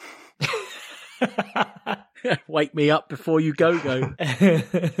 wouldn't it? Wake me up before you go.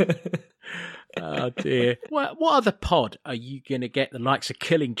 Oh dear. What other pod are you going to get the likes of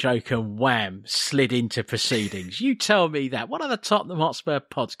Killing Joke and Wham slid into proceedings? You tell me that. What other Tottenham Hotspur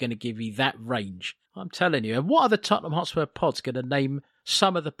pod's going to give you that range? I'm telling you. And what other Tottenham Hotspur pod's going to name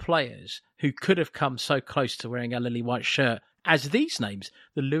some of the players who could have come so close to wearing a lily white shirt as these names?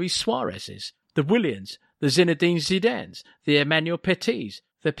 The Luis Suarez's, the Williams, the Zinedine Zidanes, the Emmanuel Petits,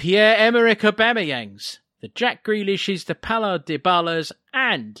 the Pierre-Emerick Aubameyangs, the Jack Grealishes, the Paulo Dybalas,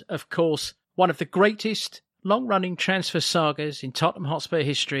 and, of course, one of the greatest long-running transfer sagas in Tottenham Hotspur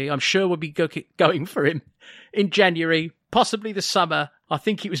history. I'm sure we'll be going for him in January, possibly the summer. I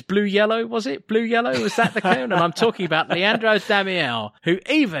think it was blue-yellow, was it? Blue-yellow, was that the cone? And I'm talking about Leandro Damião, who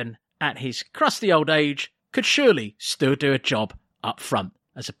even at his crusty old age could surely still do a job up front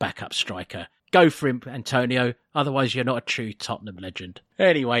as a backup striker. Go for him, Antonio. Otherwise, you're not a true Tottenham legend.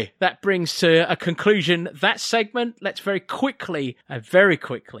 Anyway, that brings to a conclusion that segment. Let's very quickly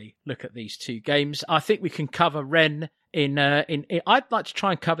look at these two games. I think we can cover Rennes in I'd like to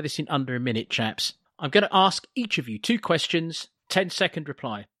try and cover this in under a minute, chaps. I'm going to ask each of you 2 questions, 10-second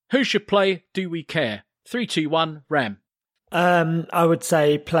reply. Who should play? Do we care? 3, 2, 1, Ram. I would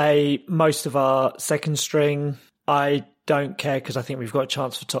say play most of our second string. I don't care because I think we've got a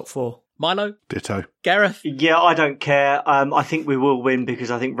chance for top 4. Milo? Ditto. Gareth? Yeah, I don't care. I think we will win because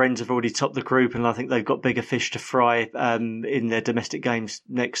I think Rennes have already topped the group and I think they've got bigger fish to fry in their domestic games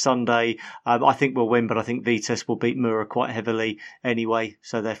next Sunday. I think we'll win, but I think Vitesse will beat Mura quite heavily anyway,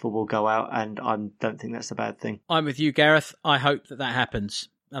 so therefore we'll go out, and I don't think that's a bad thing. I'm with you, Gareth. I hope that happens.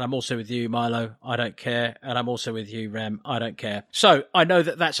 And I'm also with you, Milo. I don't care. And I'm also with you, Rem. I don't care. So I know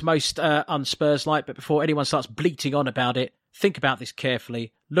that that's most un-Spurs-like, but before anyone starts bleating on about it, think about this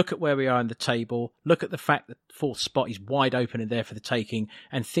carefully. Look at where we are in the table. Look at the fact that the 4th spot is wide open and there for the taking.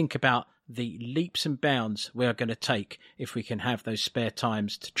 And think about the leaps and bounds we are going to take if we can have those spare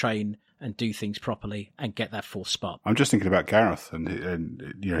times to train and do things properly and get that 4th spot. I'm just thinking about Gareth,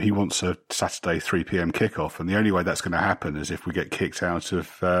 and he wants a Saturday 3 p.m. kickoff, and the only way that's going to happen is if we get kicked out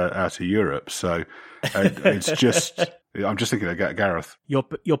of Europe. So it's just I'm just thinking of Gareth.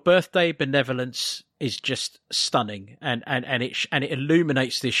 Your birthday benevolence is just stunning, and it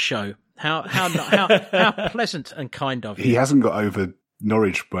illuminates this show. How pleasant and kind of you. He hasn't got over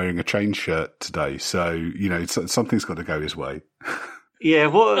Norwich wearing a chain shirt today, so something's got to go his way. Yeah,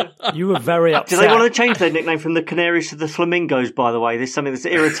 what? You were very upset. Do they want to change their nickname from the Canaries to the Flamingos, by the way? There's something that's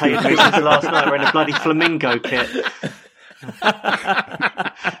irritated me since the last night wearing a bloody flamingo kit.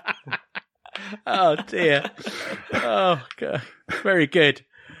 Oh, dear. Oh, God. Very good.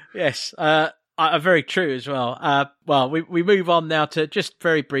 Yes. Very true as well. Well, we move on now to just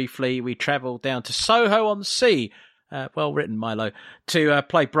very briefly. We travel down to Soho-on-Sea. Well written, Milo, to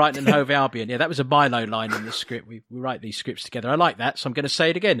play Brighton and Hove Albion. Yeah, that was a Milo line in the script. We write these scripts together. I like that, so I'm going to say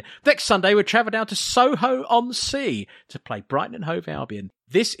it again. Next Sunday, we travel down to Soho-on-Sea to play Brighton and Hove Albion.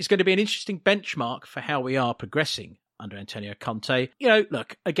 This is going to be an interesting benchmark for how we are progressing under Antonio Conte.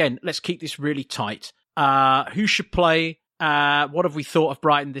 Look, again, let's keep this really tight. Who should play? What have we thought of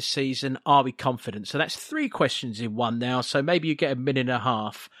Brighton this season? Are we confident? So that's 3 questions in one now. So maybe you get a minute and a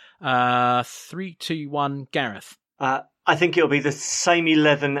half. 3, 2, 1, Gareth. I think it'll be the same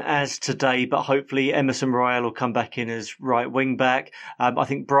 11 as today, but hopefully Emerson Royal will come back in as right wing back. I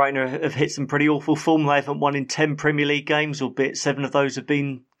think Brighton have hit some pretty awful form. They haven't won in 10 Premier League games, albeit 7 of those have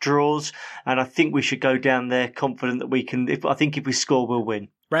been draws. And I think we should go down there confident that we can. I think if we score, we'll win.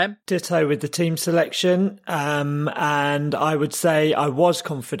 Ram? Ditto with the team selection. And I would say I was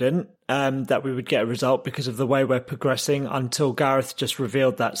confident that we would get a result because of the way we're progressing until Gareth just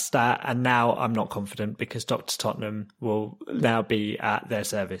revealed that stat. And now I'm not confident because Dr. Tottenham will now be at their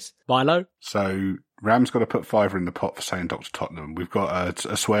service. Milo? So Ram's got to put £5 in the pot for saying Dr. Tottenham. We've got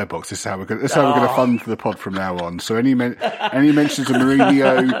a swear box. This is how we're going to fund the pod from now on. So any mentions of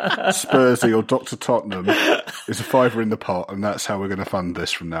Mourinho, Spursy, or Dr. Tottenham is a £5 in the pot, and that's how we're going to fund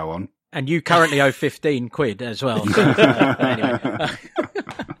this from now on. And you currently owe 15 quid as well. So, anyway.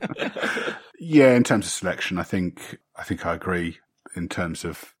 Yeah, in terms of selection, I think I agree. In terms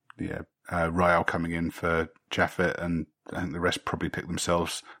of Rael coming in for Jaffet, and I think the rest probably pick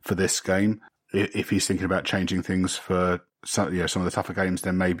themselves for this game. If he's thinking about changing things for some of the tougher games,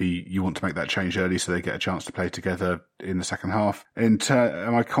 then maybe you want to make that change early so they get a chance to play together in the second half. And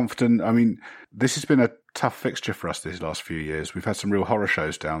am I confident? I mean, this has been a tough fixture for us these last few years. We've had some real horror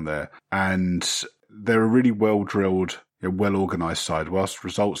shows down there, and they're a really well-drilled, well-organised side. Whilst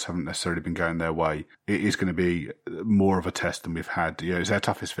results haven't necessarily been going their way, it is going to be more of a test than we've had. It's our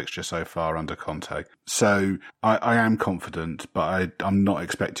toughest fixture so far under Conte. So I am confident, but I'm not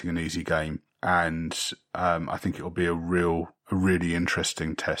expecting an easy game. And I think it will be a really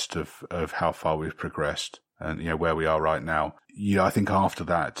interesting test of how far we've progressed and where we are right now. I think after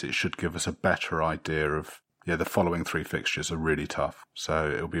that it should give us a better idea of the following 3 fixtures are really tough. So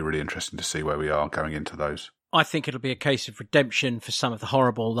it'll be really interesting to see where we are going into those. I think it'll be a case of redemption for some of the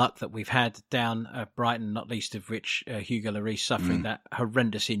horrible luck that we've had down at Brighton, not least of which Hugo Lloris suffering that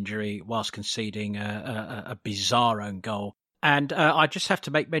horrendous injury whilst conceding a bizarre own goal. And I just have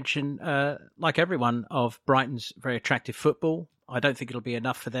to make mention, like everyone, of Brighton's very attractive football. I don't think it'll be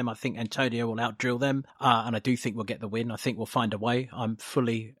enough for them. I think Antonio will outdrill them, and I do think we'll get the win. I think we'll find a way. I'm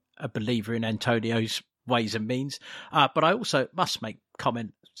fully a believer in Antonio's ways and means. But I also must make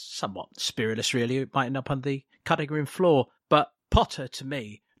comment, somewhat spiritless really, it might end up on the cutting room floor. But Potter, to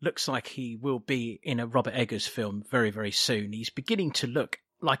me, looks like he will be in a Robert Eggers film very, very soon. He's beginning to look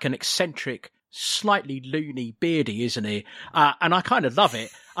like an eccentric, slightly loony beardy, isn't he? And I kind of love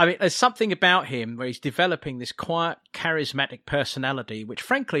it. I mean, there's something about him where he's developing this quiet, charismatic personality, which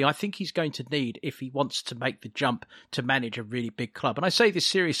frankly, I think he's going to need if he wants to make the jump to manage a really big club. And I say this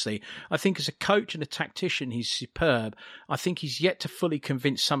seriously. I think as a coach and a tactician, he's superb. I think he's yet to fully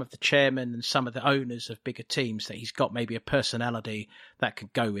convince some of the chairmen and some of the owners of bigger teams that he's got maybe a personality that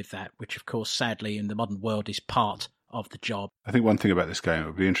could go with that, which of course, sadly, in the modern world is part of the job. I think one thing about this game, it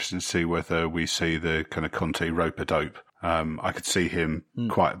would be interesting to see whether we see the kind of Conte rope-a-dope. I could see him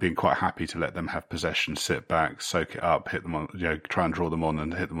being quite happy to let them have possession, sit back, soak it up, hit them on, try and draw them on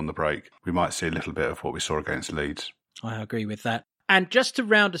and hit them on the break. We might see a little bit of what we saw against Leeds. I agree with that. And just to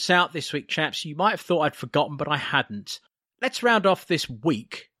round us out this week, chaps, you might have thought I'd forgotten, but I hadn't. Let's round off this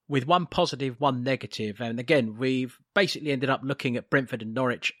week with 1 positive, 1 negative. And again, we've basically ended up looking at Brentford and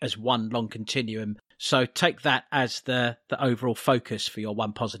Norwich as one long continuum. So take that as the overall focus for your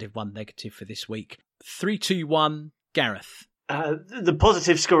 1 positive, 1 negative for this week. 3, 2, 1, Gareth. The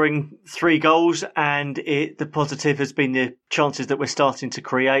positive scoring 3 goals, and the positive has been the chances that we're starting to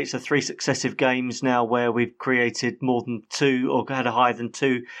create. So 3 successive games now where we've created more than 2 or had a higher than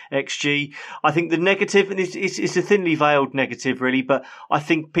 2 XG. I think the negative, and it's a thinly veiled negative really, but I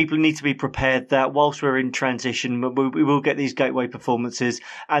think people need to be prepared that whilst we're in transition, we will get these gateway performances,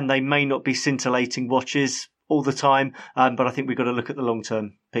 and they may not be scintillating watches all the time, but I think we've got to look at the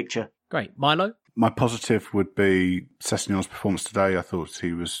long-term picture. Great. Milo? My positive would be Sessegnon's performance today. I thought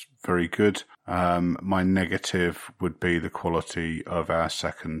he was very good. My negative would be the quality of our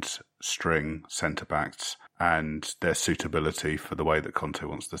second string centre-backs and their suitability for the way that Conte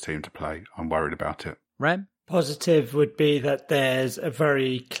wants the team to play. I'm worried about it. Ram? Positive would be that there's a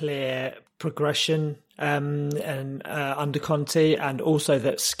very clear progression under Conte, and also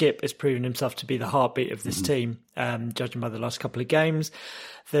that Skip has proven himself to be the heartbeat of this team, judging by the last couple of games.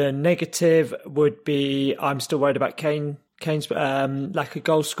 The negative would be I'm still worried about Kane's lack of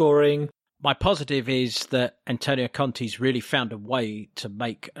goal scoring. My positive is that Antonio Conte's really found a way to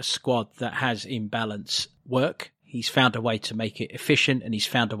make a squad that has imbalance work. He's found a way to make it efficient, and he's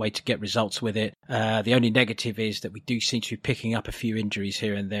found a way to get results with it. The only negative is that we do seem to be picking up a few injuries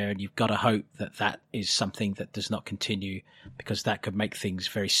here and there, and you've got to hope that that is something that does not continue, because that could make things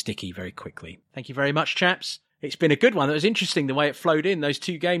very sticky very quickly. Thank you very much, chaps. It's been a good one. It was interesting the way it flowed in. Those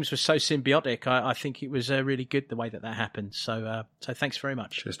 2 games were so symbiotic. I think it was really good the way that happened. So thanks very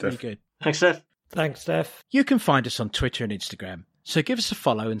much. Cheers, really Steph. good. Thanks, Steph. Thanks, Steph. You can find us on Twitter and Instagram, so give us a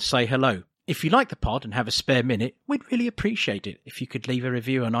follow and say hello. If you like the pod and have a spare minute, we'd really appreciate it if you could leave a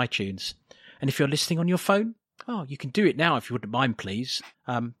review on iTunes. And if you're listening on your phone, you can do it now if you wouldn't mind, please.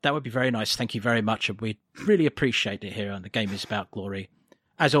 That would be very nice. Thank you very much, and we'd really appreciate it here on The Game Is About Glory.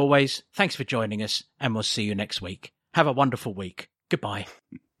 As always, thanks for joining us, and we'll see you next week. Have a wonderful week. Goodbye.